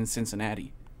because he was in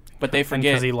Cincinnati. But they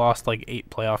forget. Because he lost like 8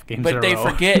 playoff games in a But they row.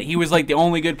 forget he was, like, the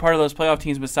only good part of those playoff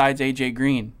teams besides A.J.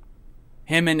 Green.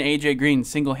 Him and A.J. Green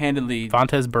single-handedly,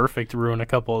 Vontez Burfict ruined a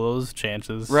couple of those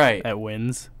chances Right. at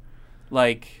wins.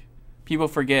 like, people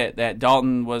forget that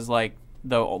Dalton was, like,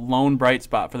 the lone bright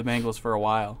spot for the Bengals for a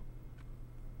while.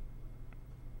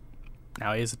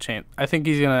 Now he has a chance. I think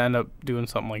he's going to end up doing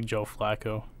something like Joe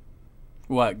Flacco.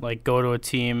 What? Like go to a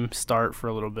team, start for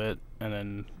a little bit, and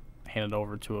then hand it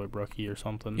over to a rookie or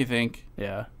something. You think?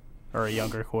 Yeah. Or a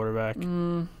younger quarterback.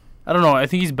 Mm, I don't know. I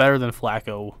think he's better than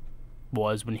Flacco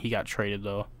was when he got traded,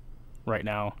 though, right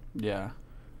now. yeah.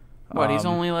 What, he's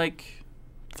Um, only, like,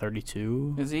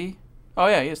 32? is he? Oh,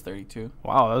 yeah, he is 32.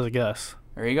 Wow, that was a guess.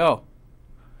 There you go.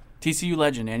 TCU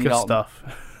legend, Andy Good Dalton. stuff.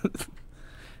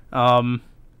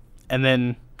 And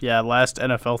then, yeah, last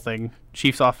NFL thing.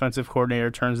 Chiefs offensive coordinator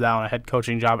turns down a head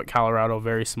coaching job at Colorado.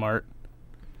 Very smart.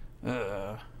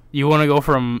 You want to go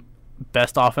from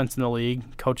best offense in the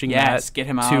league, coaching Yes, that, get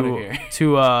him out to, of here.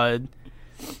 to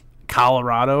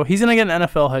Colorado. He's going to get an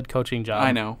NFL head coaching job.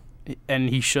 I know. And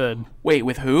he should. Wait,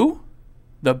 with who?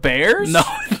 The Bears? No.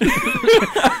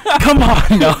 Come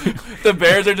on, no. The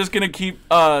Bears are just going to keep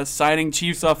signing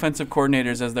Chiefs offensive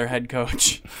coordinators as their head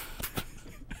coach.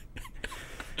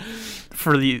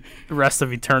 For the rest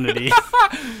of eternity.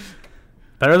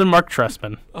 Better than Mark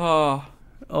Trestman. Oh,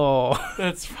 Oh.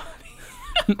 that's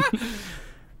funny.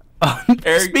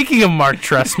 Speaking of Mark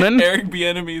Trestman. Eric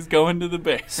Bieniemy's going to the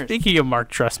Bears. Speaking of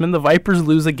Mark Trestman, the Vipers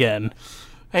lose again.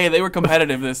 Hey, they were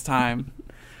competitive this time.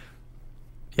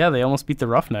 Yeah, they almost beat the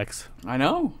Roughnecks. I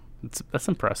know. That's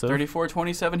impressive.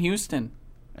 34-27 Houston.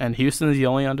 And Houston is the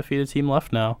only undefeated team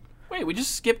left now. Wait, we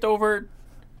just skipped over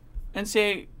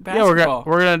NCAA Yeah, basketball.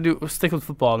 we're gonna stick with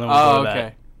football and then we'll go to okay.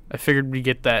 that. I figured we'd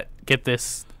get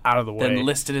this out of the way. Then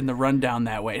listed in the rundown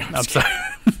that way. I'm sorry.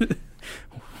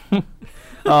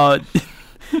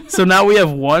 So now we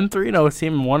have one 3-0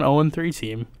 team and one 0-3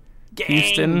 team. Gang.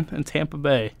 Houston and Tampa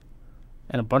Bay.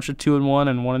 And a bunch of 2-1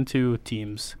 and 1-2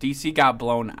 teams. DC got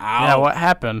blown out. Yeah, what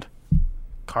happened?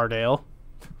 Cardale.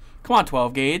 Come on,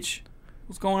 12 gauge.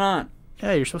 What's going on?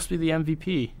 Yeah, you're supposed to be the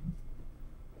MVP.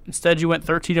 Instead, you went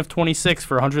 13 of 26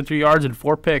 for 103 yards and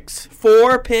 4 picks.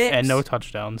 4 picks. And no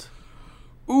touchdowns.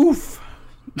 Oof.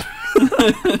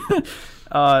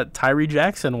 Tyree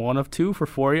Jackson, 1 of 2 for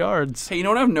 4 yards. Hey, you know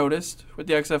what I've noticed with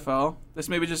the XFL? This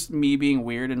may be just me being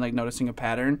weird and like noticing a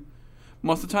pattern.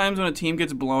 Most of the times when a team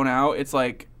gets blown out, it's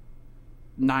like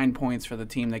 9 points for the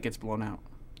team that gets blown out.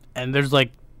 And there's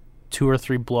like 2 or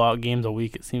 3 blowout games a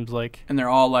week, it seems like. And they're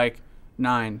all like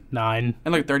 9. 9.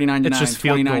 And like 39 to It's 9, just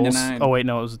field 29 goals. to 9. Oh, wait,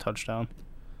 no, it was a touchdown.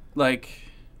 Like,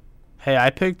 Hey, I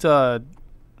picked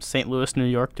St. Louis, New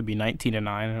York to be 19-9,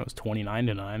 and it was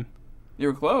 29-9. you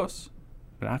were close.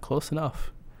 But not close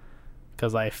enough.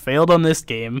 Because I failed on this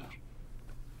game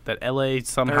that LA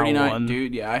somehow 39. won.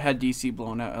 Dude, yeah, I had DC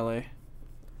blown out LA.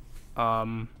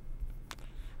 But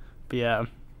yeah,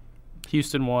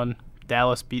 Houston won.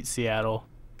 Dallas beat Seattle.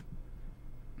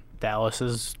 Dallas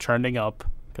is trending up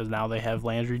because now they have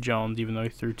Landry Jones, even though he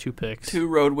threw 2 picks. 2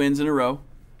 road wins in a row.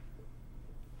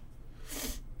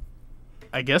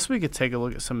 I guess we could take a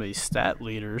look at some of these stat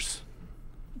leaders.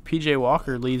 PJ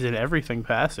Walker leads in everything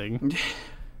passing,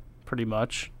 pretty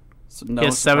much. So no He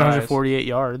has surprise. 748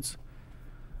 yards.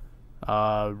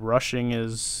 Rushing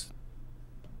is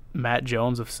Matt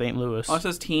Jones of St. Louis. Oh, it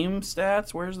says team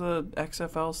stats. Where's the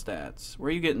XFL stats? Where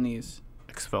are you getting these?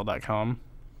 XFL.com.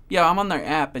 Yeah, I'm on their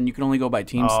app, and you can only go by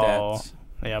team stats.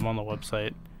 Yeah, I'm on the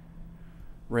website.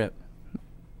 Rip.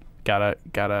 Gotta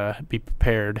be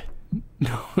prepared.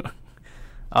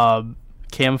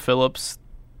 Cam Phillips,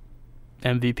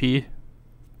 MVP.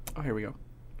 Oh, here we go.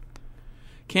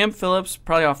 Cam Phillips,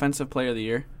 probably Offensive Player of the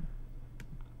Year.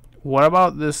 What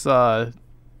about this? Have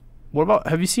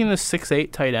you seen this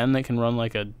 6'8" tight end that can run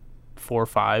like a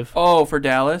 4.5? Oh, for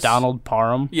Dallas? Donald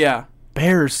Parham. Yeah.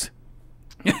 Bears.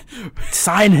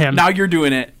 Sign him. Now you're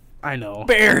doing it. I know.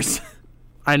 Bears.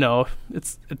 I know.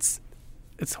 It's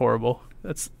horrible.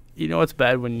 It's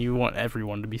bad when you want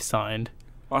everyone to be signed.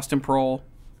 Austin Prohl,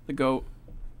 the GOAT.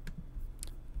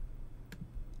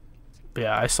 But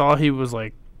yeah, I saw he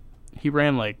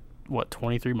ran like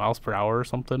 23 miles per hour or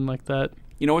something like that.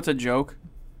 You know what's a joke?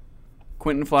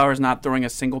 Quentin Flowers not throwing a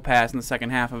single pass in the second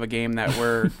half of a game that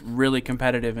we're really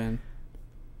competitive in.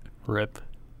 Rip.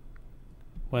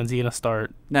 When's he going to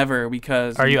start? Never,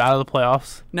 because... Are you out of the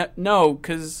playoffs? No,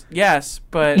 because, yes,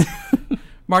 but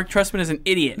Mark Trestman is an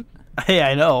idiot Hey,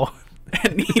 I know.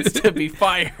 and needs to be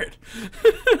fired.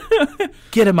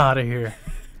 Get him out of here.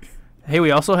 Hey,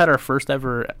 we also had our first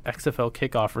ever XFL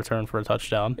kickoff return for a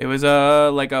touchdown. It was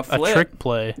like a flip. A trick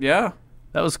play. Yeah.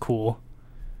 That was cool.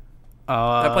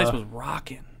 That place was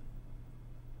rocking.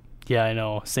 Yeah, I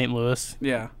know. St. Louis,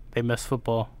 Yeah. they miss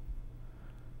football.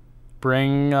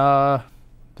 Bring the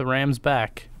Rams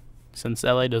back, since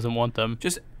LA doesn't want them.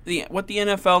 Just what the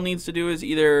NFL needs to do is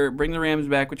either bring the Rams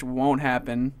back, which won't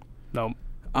happen, No,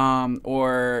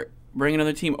 or bring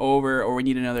another team over, or we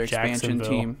need another expansion Jacksonville.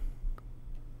 team.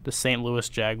 the St. Louis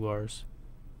Jaguars.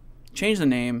 Change the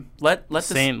name. Let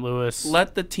St. Louis.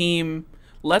 let the team,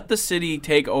 let the city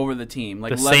take over the team.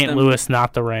 Like the let St. them, Louis,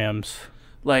 not the Rams.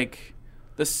 Like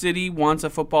the city wants a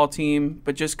football team,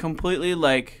 but just completely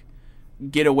like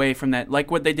get away from that. Like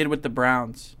what they did with the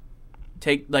Browns.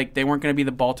 They weren't going to be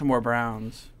the Baltimore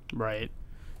Browns. Right.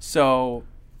 So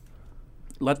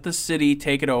let the city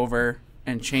take it over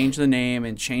and change the name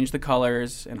and change the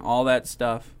colors and all that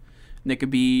stuff. And it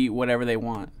could be whatever they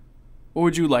want. What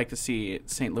would you like to see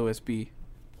St. Louis be?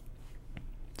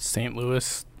 St.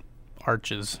 Louis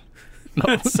Arches.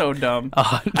 That's so dumb.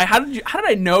 How did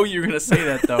I know you were going to say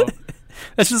that though?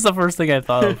 That's just the first thing I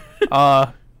thought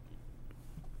of.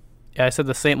 Yeah, I said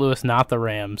the St. Louis, not the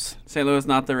Rams. St. Louis,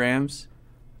 not the Rams.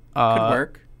 Could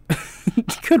work.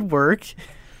 Could work.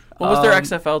 What was their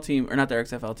XFL team, or not their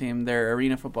XFL team, their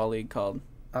Arena Football League called?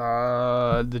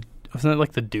 Wasn't it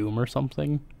like the Doom or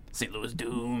something? St. Louis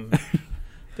Doom.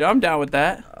 Dude, I'm down with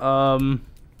that. I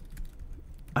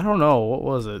don't know. What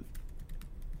was it?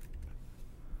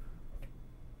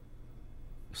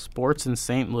 Sports in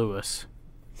St. Louis.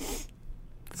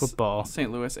 Football.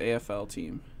 St. Louis AFL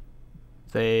team.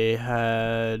 They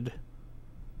had...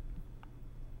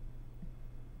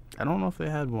 I don't know if they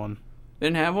had one. They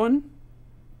didn't have one?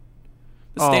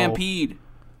 The Oh. Stampede.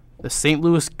 The St.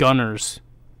 Louis Gunners.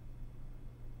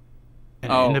 An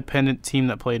Oh. independent team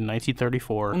that played in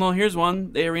 1934. Well, no, here's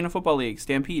one. The Arena Football League.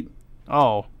 Stampede.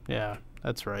 Oh, yeah.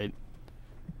 That's right.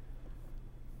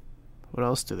 What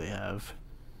else do they have?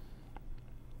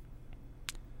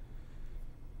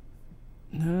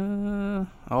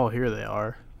 Oh, here they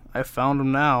are. I found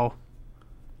them now.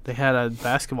 They had a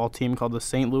basketball team called the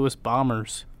St. Louis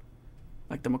Bombers.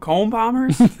 Like the Macomb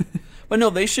Bombers? But no,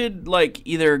 they should like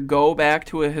either go back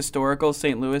to a historical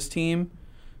St. Louis team.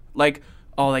 Like,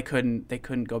 oh, they couldn't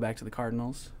go back to the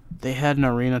Cardinals. They had an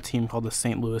arena team called the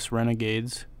St. Louis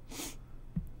Renegades.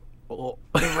 Oh,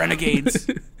 the Renegades.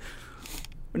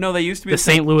 But no, they used to be The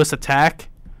St. Louis Attack.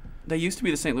 They used to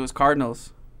be the St. Louis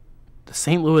Cardinals. The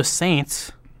St. Louis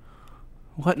Saints.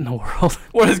 What in the world?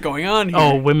 What is going on here?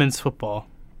 Oh, women's football.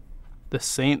 The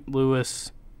St.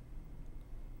 Louis...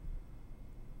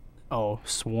 Oh,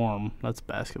 Swarm. That's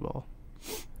basketball.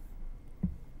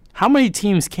 How many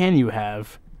teams can you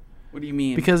have? What do you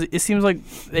mean? Because it seems like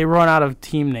they run out of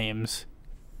team names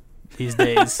these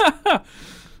days.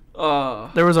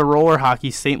 There was a roller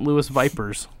hockey St. Louis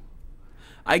Vipers.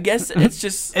 I guess it's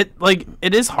just It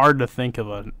is hard to think of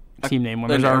a team name when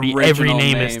an there's already every original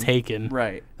name name. is taken.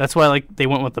 right. That's why they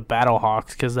went with the Battle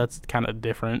Hawks, because that's kind of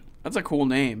different. That's a cool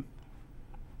name.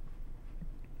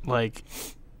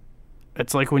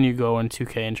 It's like when you go in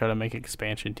 2K and try to make an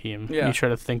expansion team. Yeah. You try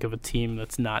to think of a team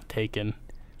that's not taken.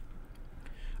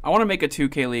 I want to make a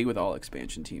 2K league with all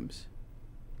expansion teams.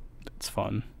 It's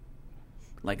fun.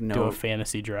 Like Do no a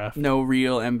fantasy draft. no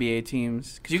real NBA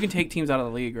teams, because you can take teams out of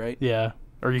the league, right? Yeah.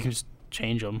 Or you can just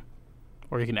change them.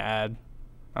 Or you can add.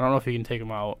 I don't know if you can take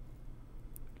them out.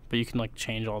 But you can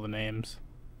change all the names.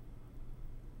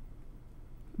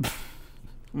 I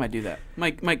might do that.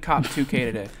 Might cop 2K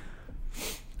today.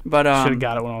 But Should have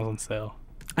got it when I was on sale.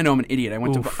 I know I'm an idiot. I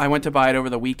went to buy it over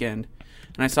the weekend,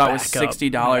 and I saw it was Back up.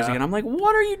 $60 Yeah. again. I'm like,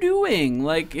 what are you doing?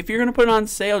 Like, if you're gonna put it on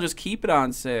sale, just keep it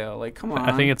on sale. Like, come on.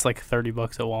 I think it's like $30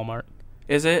 at Walmart.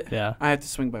 Is it? Yeah. I have to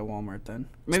swing by Walmart then.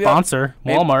 Sponsor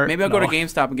Walmart. Maybe I'll go to No.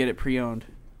 GameStop and get it pre-owned.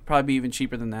 Probably be even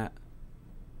cheaper than that.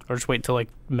 Or just wait till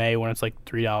May when it's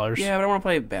 $3. Yeah, but I want to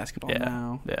play basketball Yeah.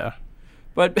 now. Yeah.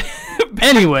 But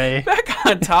Anyway, back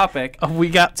on topic. we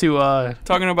got to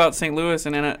Talking about St. Louis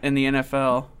and in the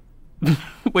NFL.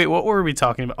 wait, what were we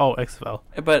talking about? Oh, XFL.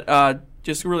 But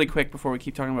just really quick before we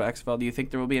keep talking about XFL, do you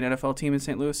think there will be an NFL team in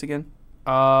St. Louis again?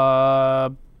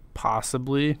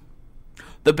 Possibly.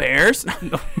 The Bears?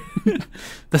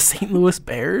 The St. Louis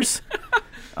Bears?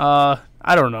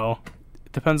 I don't know.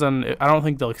 It depends on. I don't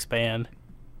think they'll expand.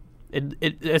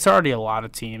 It's already a lot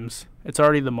of teams. It's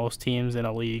already the most teams in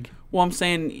a league. Well, I'm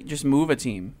saying just move a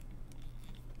team.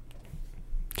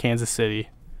 Kansas City.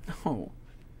 No.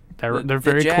 They're The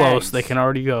very Jags. close. They can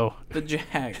already go. The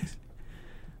Jags.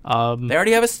 They They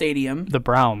already have a stadium. The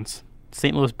Browns.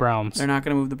 St. Louis Browns. They're not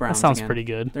going to move the Browns That sounds again. pretty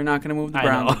good. They're not going to move the I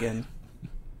Browns know. again.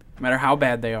 No matter how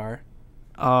bad they are.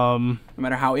 Um, No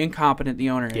matter how incompetent the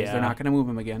owner is, Yeah. they're not going to move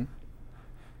him again.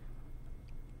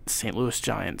 St. Louis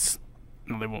Giants.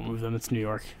 No, they won't move them. It's New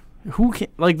York. Who can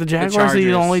the Jaguars are the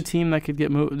Chargers. only team that could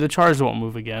get moved. The Chargers won't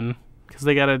move again because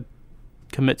they got to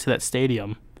commit to that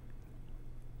stadium.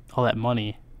 All that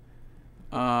money.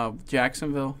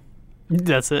 Jacksonville.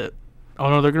 That's it. Oh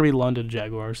no, they're gonna be London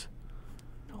Jaguars.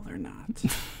 No, they're not.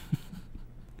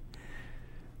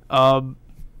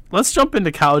 Let's jump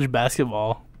into college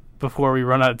basketball before we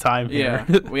run out of time Yeah,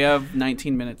 here. we have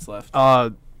 19 minutes left.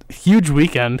 Huge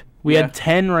weekend. We Yeah. had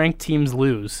 10 ranked teams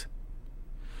lose.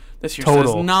 This year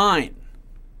total. says 9.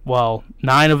 Well,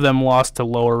 9 of them lost to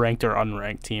lower ranked or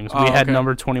unranked teams. Oh, We had okay.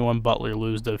 number 21 Butler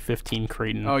lose to 15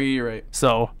 Creighton. Oh, you're right.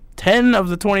 So 10 of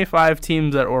the 25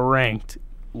 teams that were ranked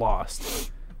lost.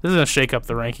 This is going to shake up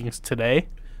the rankings today.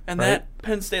 And Right. that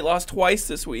Penn State lost twice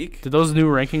this week. Did those new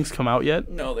rankings come out yet?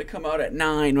 No, they come out at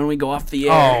 9 when we go off the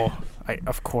air. Oh,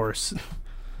 of course.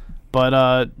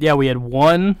 But, yeah, we had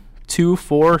 1, 2,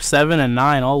 4, 7, and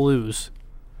 9 all lose.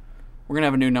 We're going to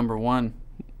have a new number 1.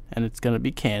 And it's going to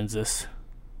be Kansas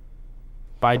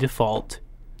by default.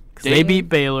 'Cause they Dayton- beat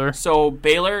Baylor. So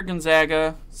Baylor,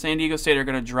 Gonzaga, San Diego State are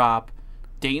going to drop.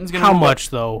 Dayton's going to How move much,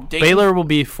 up. though? Dayton- Baylor will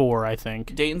be 4, I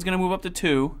think. Dayton's going to move up to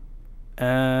 2.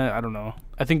 I don't know.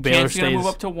 I think Baylor Kansas going to stays.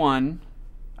 move up to 1.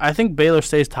 I think Baylor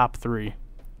stays top 3.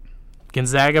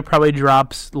 Gonzaga probably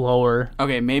drops lower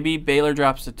Okay, maybe Baylor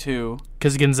drops to 2.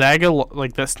 because Gonzaga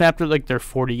that snapped at their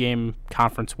 40-game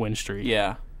conference win streak.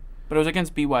 Yeah. But it was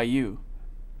against BYU.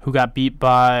 Who got beat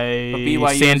by But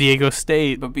BYU San Diego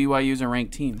State. But BYU's a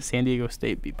ranked team. San Diego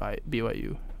State beat by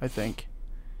BYU, I think.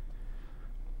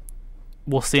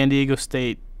 Will San Diego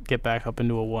State get back up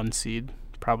into a 1 seed?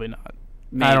 Probably not.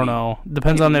 Maybe. I don't know.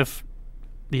 Depends on Maybe. if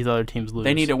these other teams lose.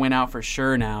 They need to win out for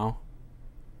sure now.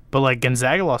 But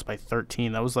Gonzaga lost by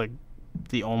 13. That was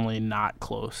the only not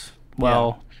close.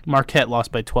 Well, Marquette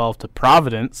lost by 12 to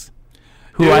Providence,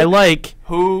 who Dude. I like.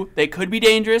 Who, they could be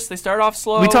dangerous. They start off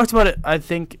slow. We talked about it, I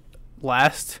think,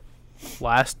 last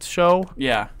show.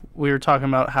 Yeah. We were talking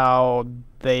about how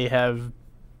they have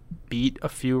beat a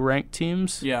few ranked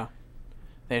teams. Yeah.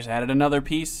 They just added another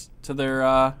piece to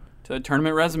their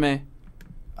tournament resume.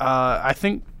 I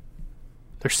think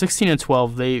they're 16 and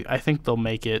 12. I think they'll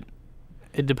make it.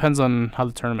 It depends on how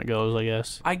the tournament goes, I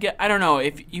guess. I don't know.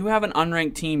 If you have an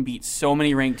unranked team beat so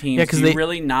many ranked teams, Yeah, 'cause do you they-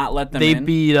 really not let them They in?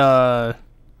 beat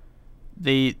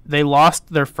they lost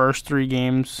their first 4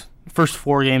 games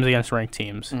against ranked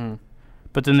teams. Mhm.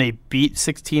 But then they beat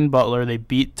 16 Butler, they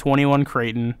beat 21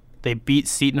 Creighton, they beat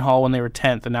Seton Hall when they were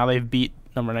 10th, and now they've beat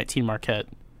number 19 Marquette.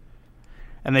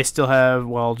 And they still have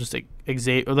just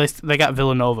Xavier. They got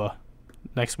Villanova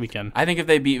next weekend I think if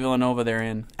they beat Villanova, they're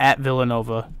in. at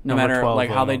Villanova. No number matter 12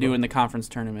 how they do Villanova. in the conference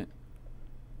tournament.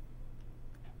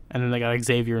 And then they got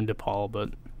Xavier and DePaul,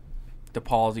 but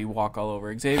DePaul's you walk all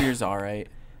over. Xavier's all right.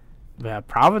 yeah,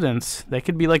 Providence, they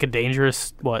could be a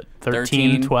dangerous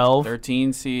 13, 12,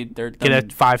 13 seed. get a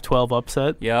 5-12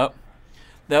 upset. Yep.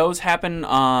 Those happen.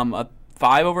 A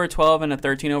 5 over a 12 and a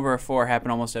 13 over a 4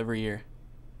 happen almost every year.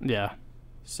 Yeah,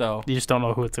 So you just don't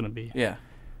know who it's gonna be. yeah.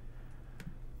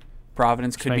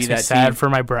 Providence could be Makes me that sad team. for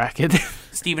my bracket.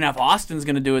 Stephen F. Austin's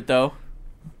going to do it, though.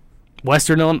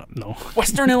 Western Illinois, no.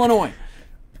 Western Illinois.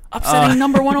 Upsetting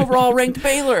number 1 overall ranked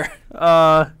Baylor.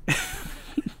 Because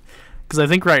I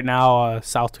think right now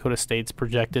South Dakota State's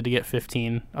projected to get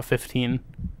 15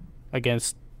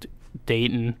 against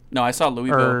Dayton. No, I saw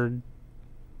Louisville. Or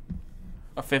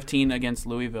A 15 against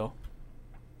Louisville.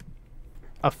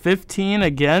 a 15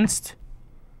 against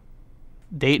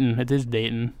Dayton. It is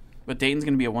Dayton. But Dayton's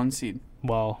going to be a 1 seed.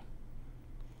 Well,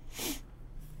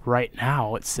 right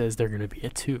now it says they're going to be a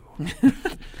 2.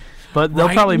 But they'll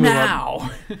Right probably move up.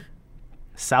 now.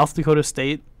 South Dakota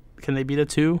State, can they beat a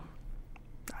 2?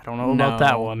 I don't know about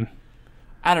that No. one.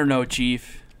 I don't know,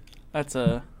 Chief. That's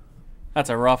a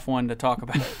rough one to talk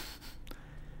about.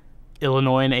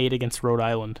 Illinois an 8 against Rhode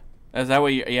Island Is that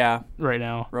what you... Yeah, right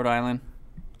now. Rhode Island.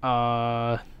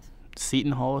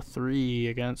 Seton Hall a 3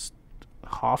 against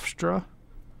Hofstra.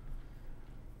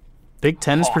 Big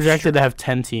Ten is projected to have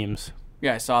 10 teams.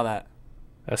 Yeah, I saw that.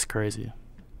 That's crazy.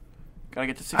 Gotta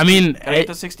get to 60, I mean, gotta get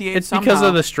to 68 it's somehow. because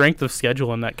of the strength of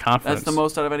schedule in that conference. That's the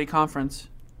most out of any conference.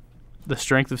 the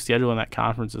strength of schedule in that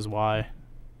conference is why.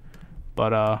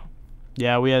 But,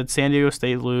 yeah, we had San Diego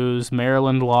State lose.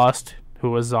 Maryland lost,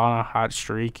 who was on a hot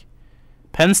streak.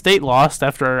 Penn State lost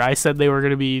after I said they were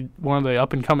going to be one of the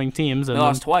up-and-coming teams. They And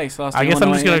lost twice. Lost I guess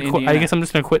I'm just Illinois and I guess Indiana. I'm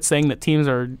just going to quit saying that teams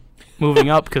are moving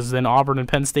up because then Auburn and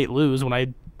Penn State lose when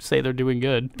I say they're doing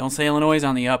good. Don't say Illinois is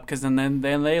on the up because then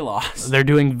they lost. They're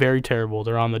doing very terrible.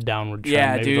 They're on the downward trend.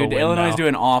 Yeah, Maybe dude. they'll win Illinois is now.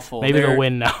 doing awful. Maybe they'll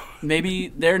win now. Maybe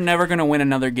they're never going to win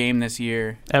another game this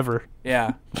year. Ever.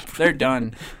 Yeah, they're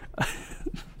done.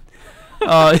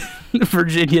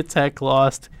 Virginia Tech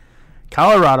lost.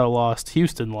 Colorado lost.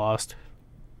 Houston lost.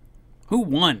 Who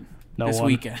won No this one.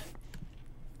 weekend?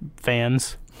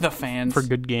 Fans The fans. for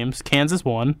good games. Kansas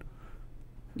won.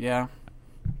 Yeah,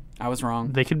 I was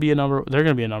wrong. They could be a number. They're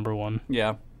going to be a number one.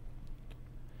 Yeah.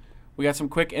 We got some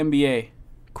quick NBA.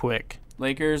 Quick.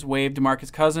 Lakers waived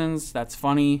DeMarcus Cousins. That's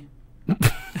funny.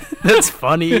 That's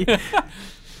funny.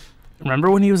 Remember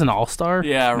when he was an all-star?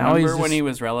 Yeah, Now he's remember when just- he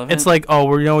was relevant? It's like, oh,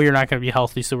 we know you're not going to be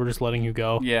healthy, so we're just letting you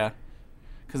go. Yeah.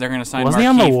 Because they're going to sign Wasn't he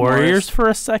on the Markieff Warriors Morris. for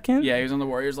a second? Yeah, he was on the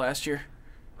Warriors last year.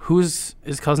 Is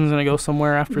Cousins going to go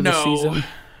somewhere after No. the season?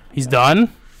 He's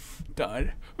done?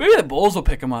 Done. Maybe the Bulls will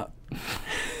pick him up.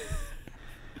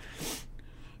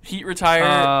 Heat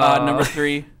retire number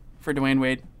 3 for Dwayne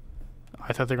Wade.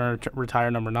 I thought they were going to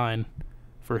retire number 9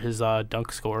 for his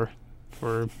dunk score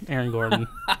for Aaron Gordon.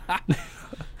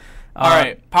 All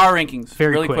right, power rankings.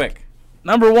 very really quick. quick.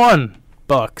 Number 1,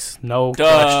 Bucks. No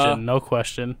Duh. question. No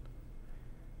question.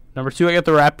 Number 2, I got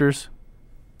the Raptors.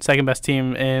 Second best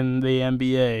team in the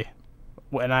NBA.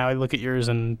 When I look at yours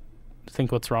and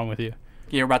think what's wrong with you.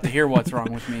 You're about to hear what's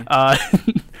wrong with me.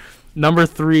 Number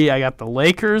 3, I got the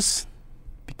Lakers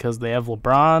because they have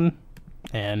LeBron,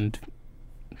 and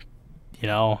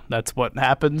that's what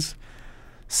happens.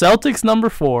 Celtics number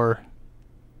 4.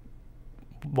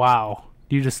 Wow,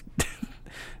 you just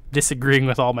disagreeing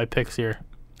with all my picks here.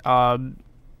 You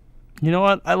know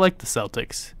what? I like the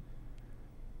Celtics.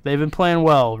 They've been playing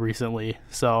well recently,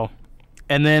 so.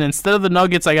 And then instead of the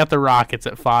Nuggets, I got the Rockets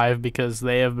at 5 because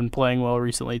they have been playing well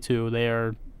recently too. They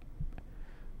are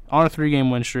on a 3-game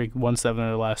win streak, won 7 of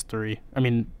their last 3. I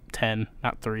mean 10,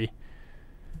 not 3.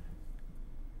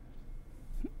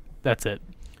 That's it.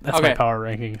 That's my Okay. power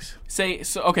rankings.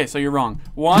 So you're wrong.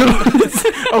 One,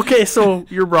 Okay, so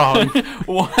you're wrong.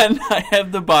 one, I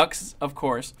have the Bucks, of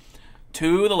course.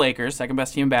 2, the Lakers, second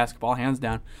best team in basketball, hands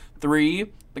down.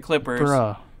 3, the Clippers.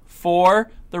 Bruh. 4,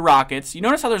 the Rockets. You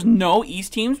notice how there's no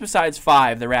East teams besides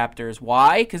 5, the Raptors.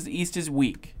 Why? Because the East is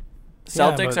weak.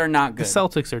 Celtics are not good. The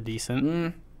Celtics are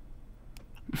decent.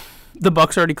 The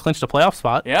Bucks already clinched a playoff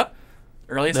spot. Yep.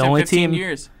 Earliest The in only 15 team-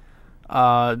 years.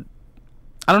 I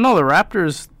don't know. The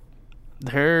Raptors,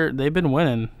 they've been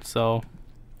winning. So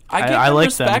I give I them like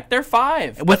respect. They're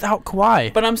 5. without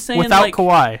Kawhi, But I'm saying, without like,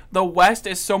 Kawhi, the West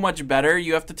is so much better.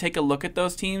 You have to take a look at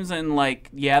those teams, and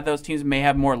those teams may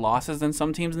have more losses than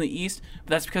some teams in the East,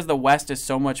 but that's because the West is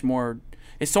so much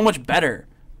better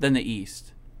than the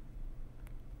East.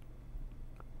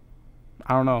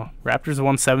 I don't know. Raptors have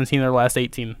won 17 of their last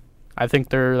 18. I think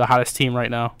they're the hottest team right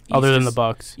now, East other than is- the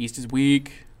Bucks East is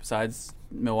weak, besides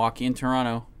Milwaukee and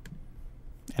Toronto.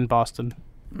 and Boston.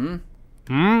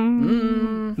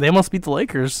 They almost beat the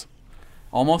Lakers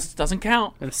Almost doesn't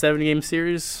count. in a 7-game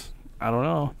series. I don't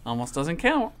know. Almost doesn't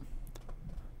count.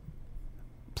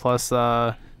 Plus,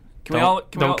 Can we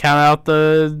don't all count out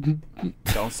the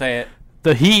don't say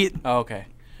it. Heat. Oh, okay.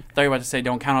 I thought you were about to say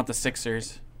don't count out the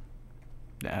Sixers.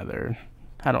 Yeah,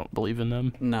 I don't believe in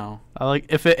them. No. I like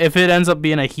if it ends up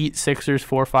being a Heat Sixers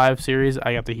 4-5 series,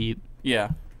 I got the Heat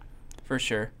Yeah, for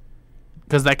sure.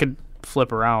 because that could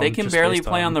flip around. They can just barely based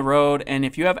play on the road, and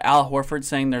if you have Al Horford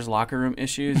saying there's locker room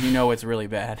issues, you know it's really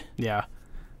bad. Yeah.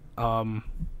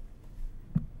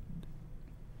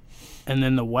 And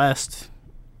then the West,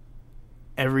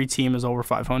 every team is over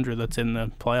 500 that's in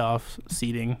the playoff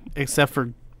seeding, except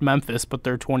for Memphis, but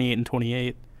they're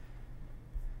 28-28.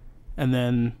 And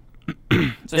then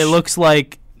it looks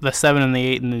like the 7 and the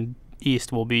 8 in the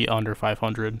East will be under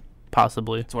 500,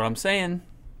 possibly. That's what I'm saying.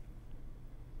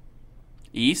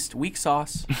 East, weak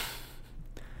sauce.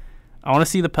 I want to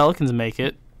see the Pelicans make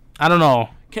it. I don't know.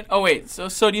 So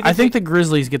do you think I think the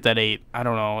Grizzlies get that 8. I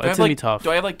don't know. It's going to be tough.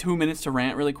 Do I have 2 minutes to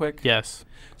rant really quick? Yes.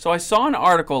 So I saw an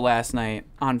article last night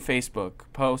on Facebook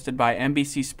posted by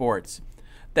NBC Sports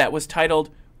that was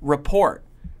titled "Report: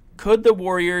 Could the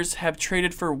Warriors have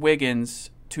traded for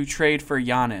Wiggins to trade for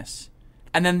Giannis?"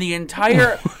 And then the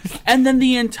entire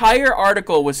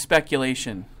article was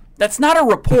speculation. That's not a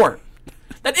report.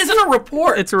 That isn't a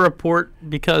report. It's a report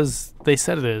because they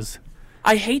said it is.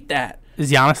 I hate that.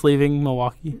 Is Giannis leaving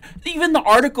Milwaukee? Even the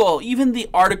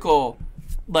article,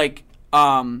 like,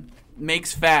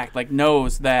 makes fact, like,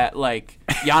 knows that, like,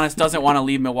 Giannis doesn't want to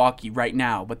leave Milwaukee right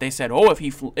now. But they said,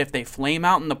 if they flame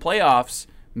out in the playoffs,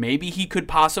 maybe he could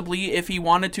possibly, if he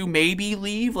wanted to, maybe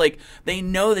leave. Like, they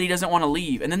know that he doesn't want to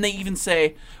leave. And then they even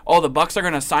say, the Bucks are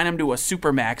going to sign him to a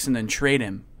supermax and then trade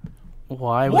him.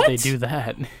 Why would they do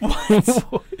that?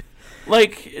 What?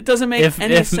 Like, it doesn't make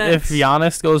any sense. If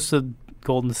Giannis goes to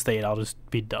Golden State, I'll just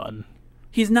be done.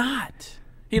 He's not.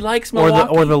 He likes Milwaukee.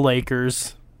 Or the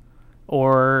Lakers.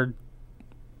 Or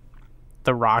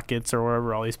the Rockets or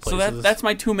wherever all these places. So that's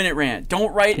my 2-minute rant.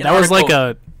 Don't write an article. That was like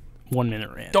a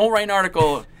 1-minute rant. Don't write an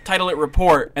article, title it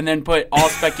report, and then put all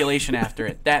speculation after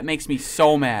it. That makes me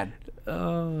so mad.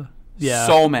 Yeah.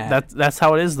 So mad. That's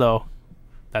how it is, though.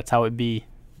 That's how it be.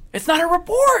 It's not a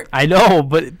report. I know,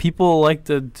 but people like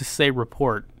to just say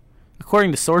report.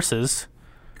 According to sources.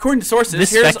 Here's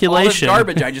speculation. All this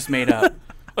garbage I just made up.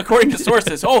 According to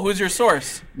sources. Who's your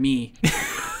source? Me.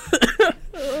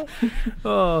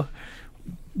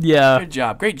 Yeah. Good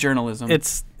job. Great journalism.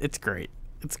 It's great.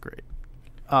 It's great.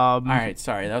 All right,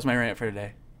 sorry. That was my rant for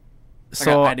today.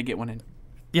 So I had to get one in.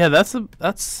 Yeah, that's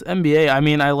NBA. I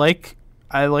mean, I like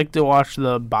to watch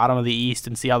the bottom of the East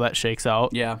and see how that shakes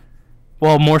out. Yeah.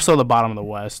 Well, more so the bottom of the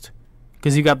West.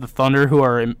 Because you got the Thunder, who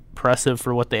are impressive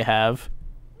for what they have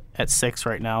at 6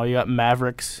 right now. You got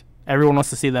Mavericks. Everyone wants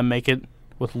to see them make it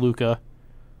with Luka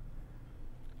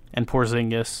and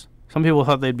Porzingis. Some people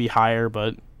thought they'd be higher,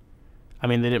 but, I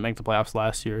mean, they didn't make the playoffs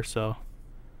last year, so.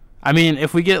 I mean,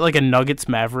 if we get like a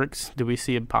Nuggets-Mavericks, do we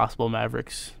see a possible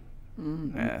Mavericks?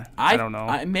 I don't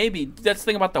know. Maybe. That's the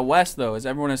thing about the West, though, is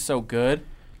everyone is so good.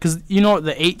 Because,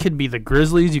 the 8 could be the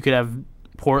Grizzlies. You could have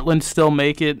Portland still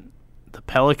make it. The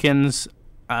Pelicans.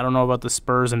 I don't know about the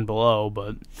Spurs and below,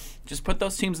 but just put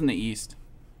those teams in the East.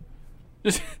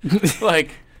 Just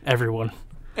like everyone.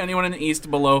 Anyone in the East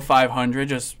below 500,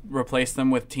 just replace them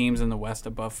with teams in the West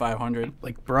above 500.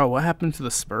 Like, bro, what happened to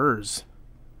the Spurs?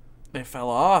 They fell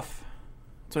off.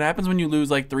 That's what happens when you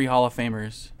lose like 3 Hall of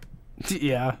Famers.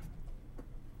 Yeah.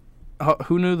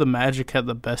 Who knew the Magic had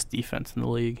the best defense in the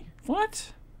league?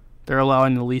 What? They're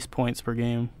allowing the least points per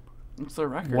game. What's their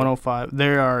record? 105.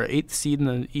 They are 8th seed in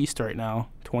the East right now,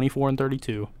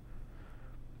 24-32.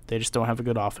 They just don't have a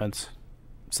good offense.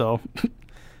 So. All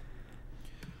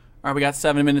right, we got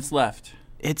 7 minutes left.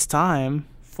 It's time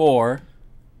for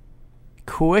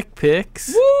quick picks.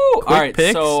 Woo! Quick All right,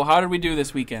 picks. so how did we do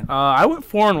this weekend? I went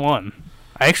 4-1.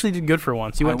 I actually did good for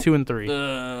once. You went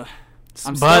 2-3.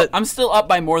 I'm still up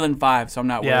by more than 5, so I'm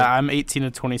not worried. Yeah, I'm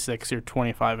 18-26. You're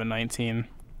 25-19.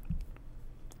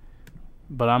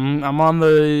 But I'm on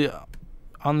the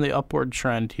upward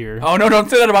trend here. Oh no! Don't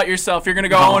say that about yourself. You're gonna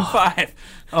go 0-5.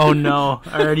 Oh no!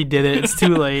 I already did it. It's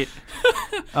too late.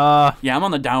 Yeah, I'm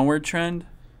on the downward trend.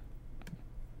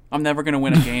 I'm never gonna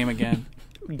win a game again.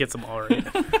 Gets them all right.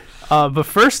 But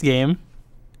first game,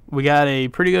 we got a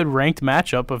pretty good ranked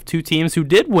matchup of 2 teams who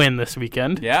did win this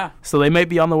weekend. Yeah. So they might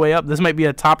be on the way up. This might be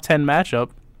a top 10 matchup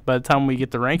by the time we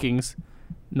get the rankings.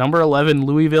 Number 11,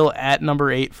 Louisville at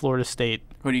number 8, Florida State.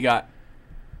 Who do you got?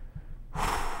 I'm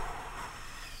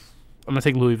going to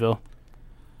take Louisville.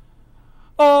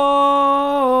 Oh.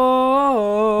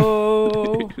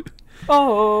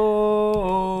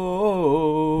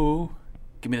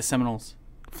 Give me the Seminoles.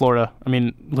 Louisville.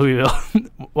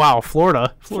 Wow,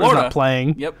 Florida. Florida's not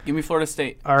playing. Yep, give me Florida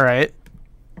State. All right.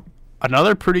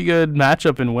 Another pretty good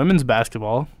matchup in women's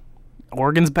basketball.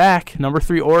 Oregon's back. Number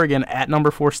 3, Oregon at number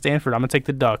 4, Stanford. I'm going to take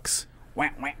the Ducks. Wah,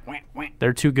 wah, wah, wah.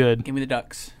 They're too good. Give me the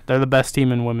Ducks. They're the best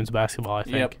team in women's basketball, I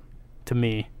think. Yep. To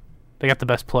me. They got the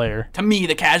best player. To me,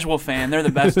 the casual fan, they're the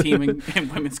best team in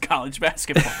women's college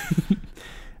basketball.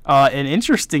 An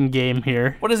interesting game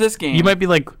here. What is this game? You might be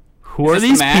like, who are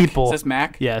these people? Is this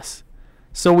MAC? Yes.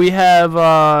 So we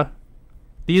have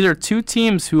these are 2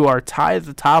 teams who are tied at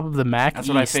the top of the MAC East. That's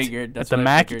what I figured. At the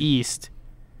MAC East.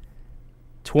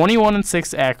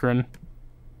 21-6 Akron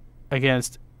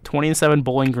against 20-7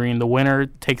 Bowling Green. The winner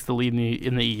takes the lead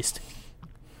in the East.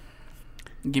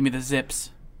 Give me the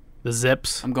Zips. The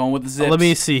Zips. I'm going with the Zips. Let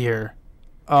me see here.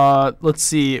 Let's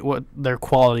see what their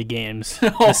quality games.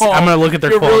 I'm going to look at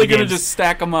their quality games. You're really going to just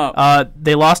stack them up.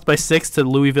 They lost by 6 to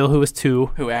Louisville, who was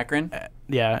 2. Who, Akron?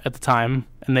 Yeah, at the time.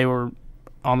 And they were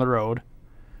on the road.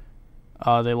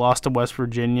 They lost to West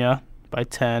Virginia by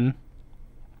 10.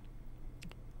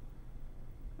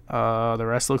 The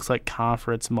rest looks like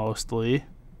conference mostly.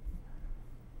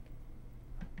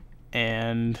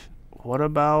 And what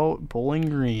about Bowling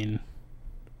Green?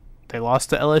 They lost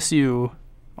to LSU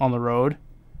on the road.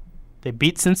 They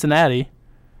beat Cincinnati.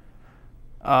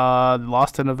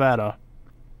 Lost to Nevada.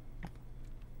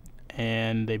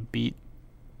 and they beat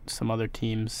some other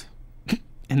teams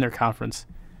in their conference.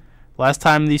 Last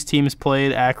time these teams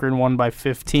played, Akron won by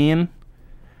 15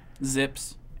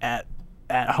 Zips. at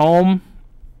home.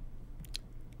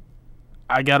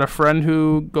 I got a friend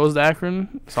who goes to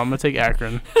Akron, so I'm gonna take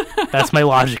Akron. That's my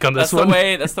logic on this one.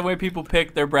 That's the way people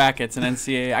pick their brackets in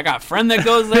NCAA. I got a friend that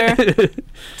goes there.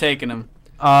 Taking him.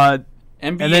 NBA.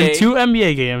 And then 2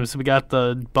 NBA games. We got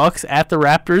the Bucks at the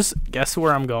Raptors. Guess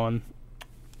where I'm going?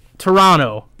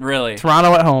 Toronto. Really?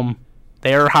 Toronto at home.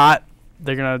 They are hot.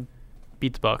 They're gonna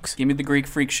beat the Bucks. Give me the Greek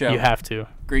Freak Show. You have to.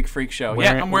 Greek Freak Show.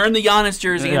 Wearing- I'm wearing the Giannis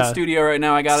jersey in studio right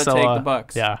now. I gotta take the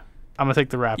Bucks. Yeah, I'm gonna take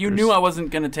the Raptors. You knew I wasn't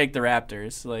gonna take the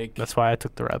Raptors. Like, That's why I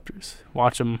took the Raptors.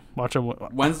 Watch them.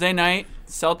 Wednesday night,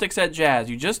 Celtics at Jazz.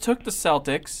 You just took the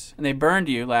Celtics, and they burned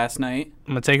you last night.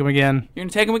 I'm gonna take them again. You're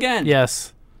gonna take them again?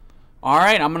 Yes. All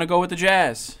right, I'm gonna go with the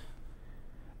Jazz.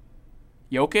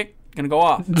 Jokic gonna go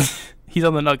off. He's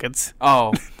on the Nuggets.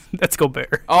 Oh, Let's go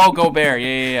Bear. oh, Gobert.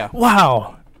 Yeah.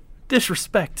 Wow.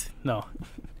 Disrespect. No.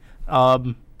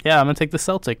 Yeah, I'm gonna take the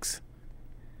Celtics.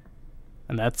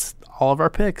 And that's all of our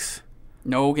picks.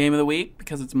 No game of the week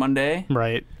because it's Monday.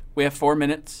 Right. We have 4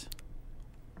 minutes.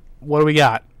 What do we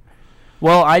got?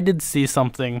 Well, I did see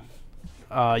something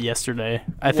yesterday.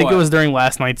 I think What? it was during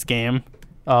last night's game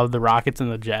of the Rockets and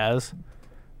the Jazz.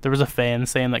 There was a fan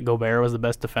saying that Gobert was the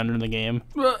best defender in the game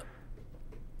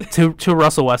to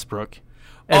Russell Westbrook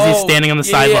as he's standing on the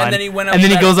sideline. and then he went up and then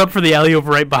he that- goes up for the alley-oop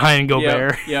right behind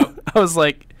Gobert. Yep. I was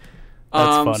like, that's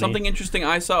funny. Something interesting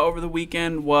I saw over the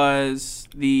weekend was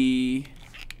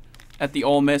at the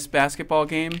Ole Miss basketball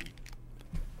game.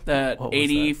 That What was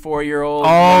that? 84-year-old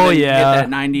Oh, woman yeah. hit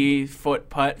that 90-foot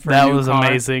putt for a That new was car.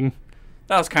 amazing.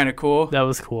 That was kind of cool. That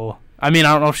was cool. I mean,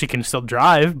 I don't know if she can still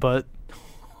drive, but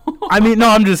I mean, no,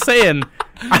 I'm just saying.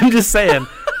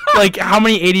 Like, how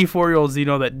many 84-year-olds do you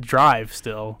know that drive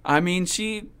still? I mean,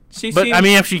 she But seems, I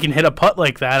mean, if she can hit a putt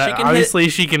like that, She can obviously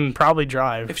she can probably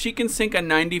drive. if she can sink a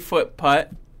 90-foot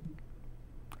putt,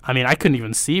 I mean, I couldn't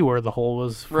even see where the hole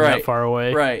was from Right, that far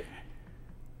away. right?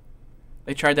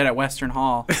 They tried that at Western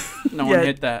Hall. No Yeah, one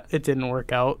hit that. It didn't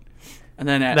work out. And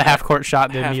then at The half-court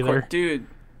shot didn't half-court- either. Dude,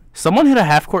 Someone hit a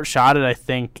half-court shot at, I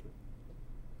think,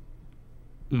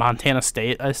 Montana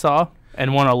State, I saw,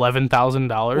 and won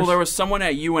 $11,000. well, there was someone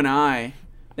at UNI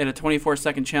that had a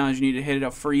 24-second challenge. You needed to hit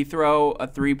a free throw, a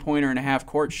three-pointer, and a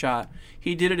half-court shot.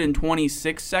 He did it in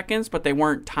 26 seconds, but they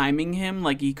weren't timing him.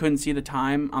 Like, he couldn't see the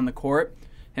time on the court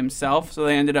himself, so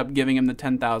they ended up giving him the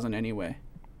 $10,000 anyway.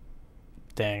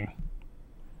 Dang.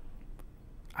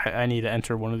 I need to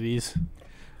enter one of these.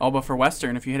 Oh, but for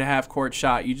Western, if you hit a half-court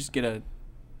shot, you just get a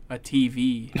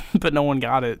TV. But no one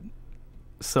got it.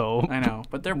 So I know,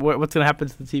 but they're what's going to happen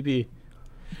to the TV?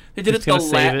 they did Just it gonna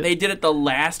save it. they did it the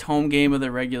last home game of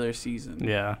the regular season.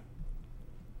 Yeah.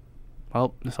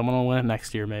 Well, someone will win it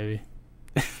next year, maybe.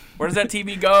 Where does that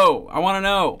TV go? I want to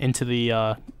know. Into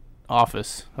the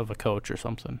office of a coach or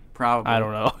something. Probably. I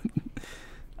don't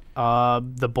know.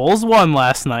 The Bulls won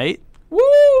last night.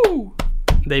 Woo!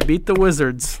 They beat the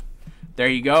Wizards. There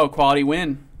you go, quality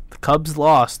win. The Cubs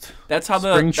lost. That's how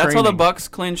Spring the training. Bucks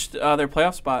clinched their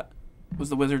playoff spot. Was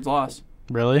the Wizards' loss?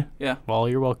 Really? Yeah. Well,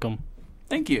 you're welcome.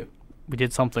 Thank you. We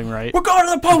did something right. We're going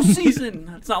to the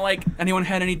postseason. It's not like anyone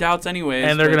had any doubts, anyways.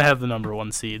 And they're but- going to have the number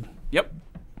 1 seed. Yep.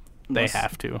 They Unless-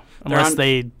 have to. Unless on-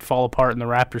 they fall apart and the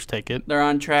Raptors take it. They're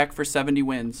on track for 70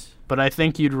 wins. But I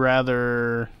think you'd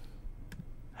rather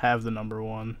have the number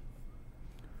 1.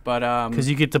 But Because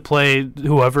you get to play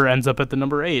whoever ends up at the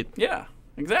number 8. yeah,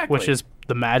 exactly. Which is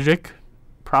the Magic,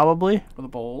 probably. for the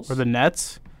Bulls. Or the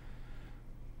Nets.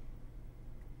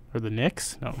 Or the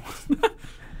Knicks. No.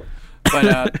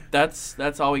 But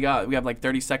that's all we got. We have like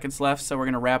 30 seconds left, so we're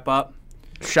gonna wrap up.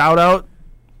 Shout out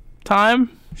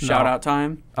time. Shout out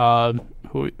time.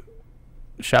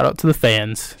 Shout out to the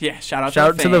fans. Yeah, shout out Shout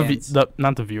out to to the the, fans.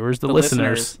 not the viewers, the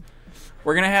listeners.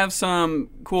 We're going to have some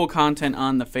cool content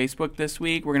on the Facebook this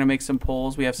week. We're going to make some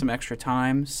polls. We have some extra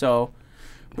time, so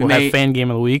We'll have fan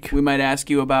game of the week. we might ask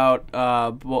you about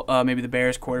maybe the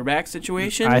Bears quarterback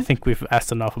situation. I think we've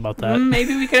asked enough about that.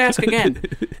 Maybe we could ask again.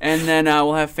 And then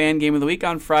we'll have fan game of the week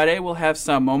on Friday. We'll have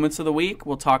some moments of the week.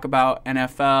 We'll talk about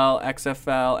NFL,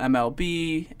 XFL,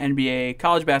 MLB, NBA,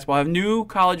 college basketball. We'll have new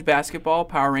college basketball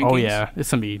power rankings. Oh yeah,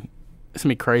 it's gonna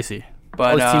be crazy.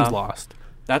 But All these teams lost.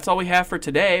 that's all we have for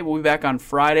today. We'll be back on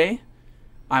Friday.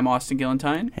 I'm Austin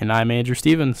Gillentine. And I'm Andrew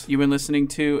Stevens. You've been listening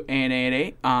to ANA at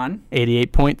 8 on.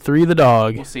 88.3 The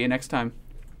Dog. We'll see you next time.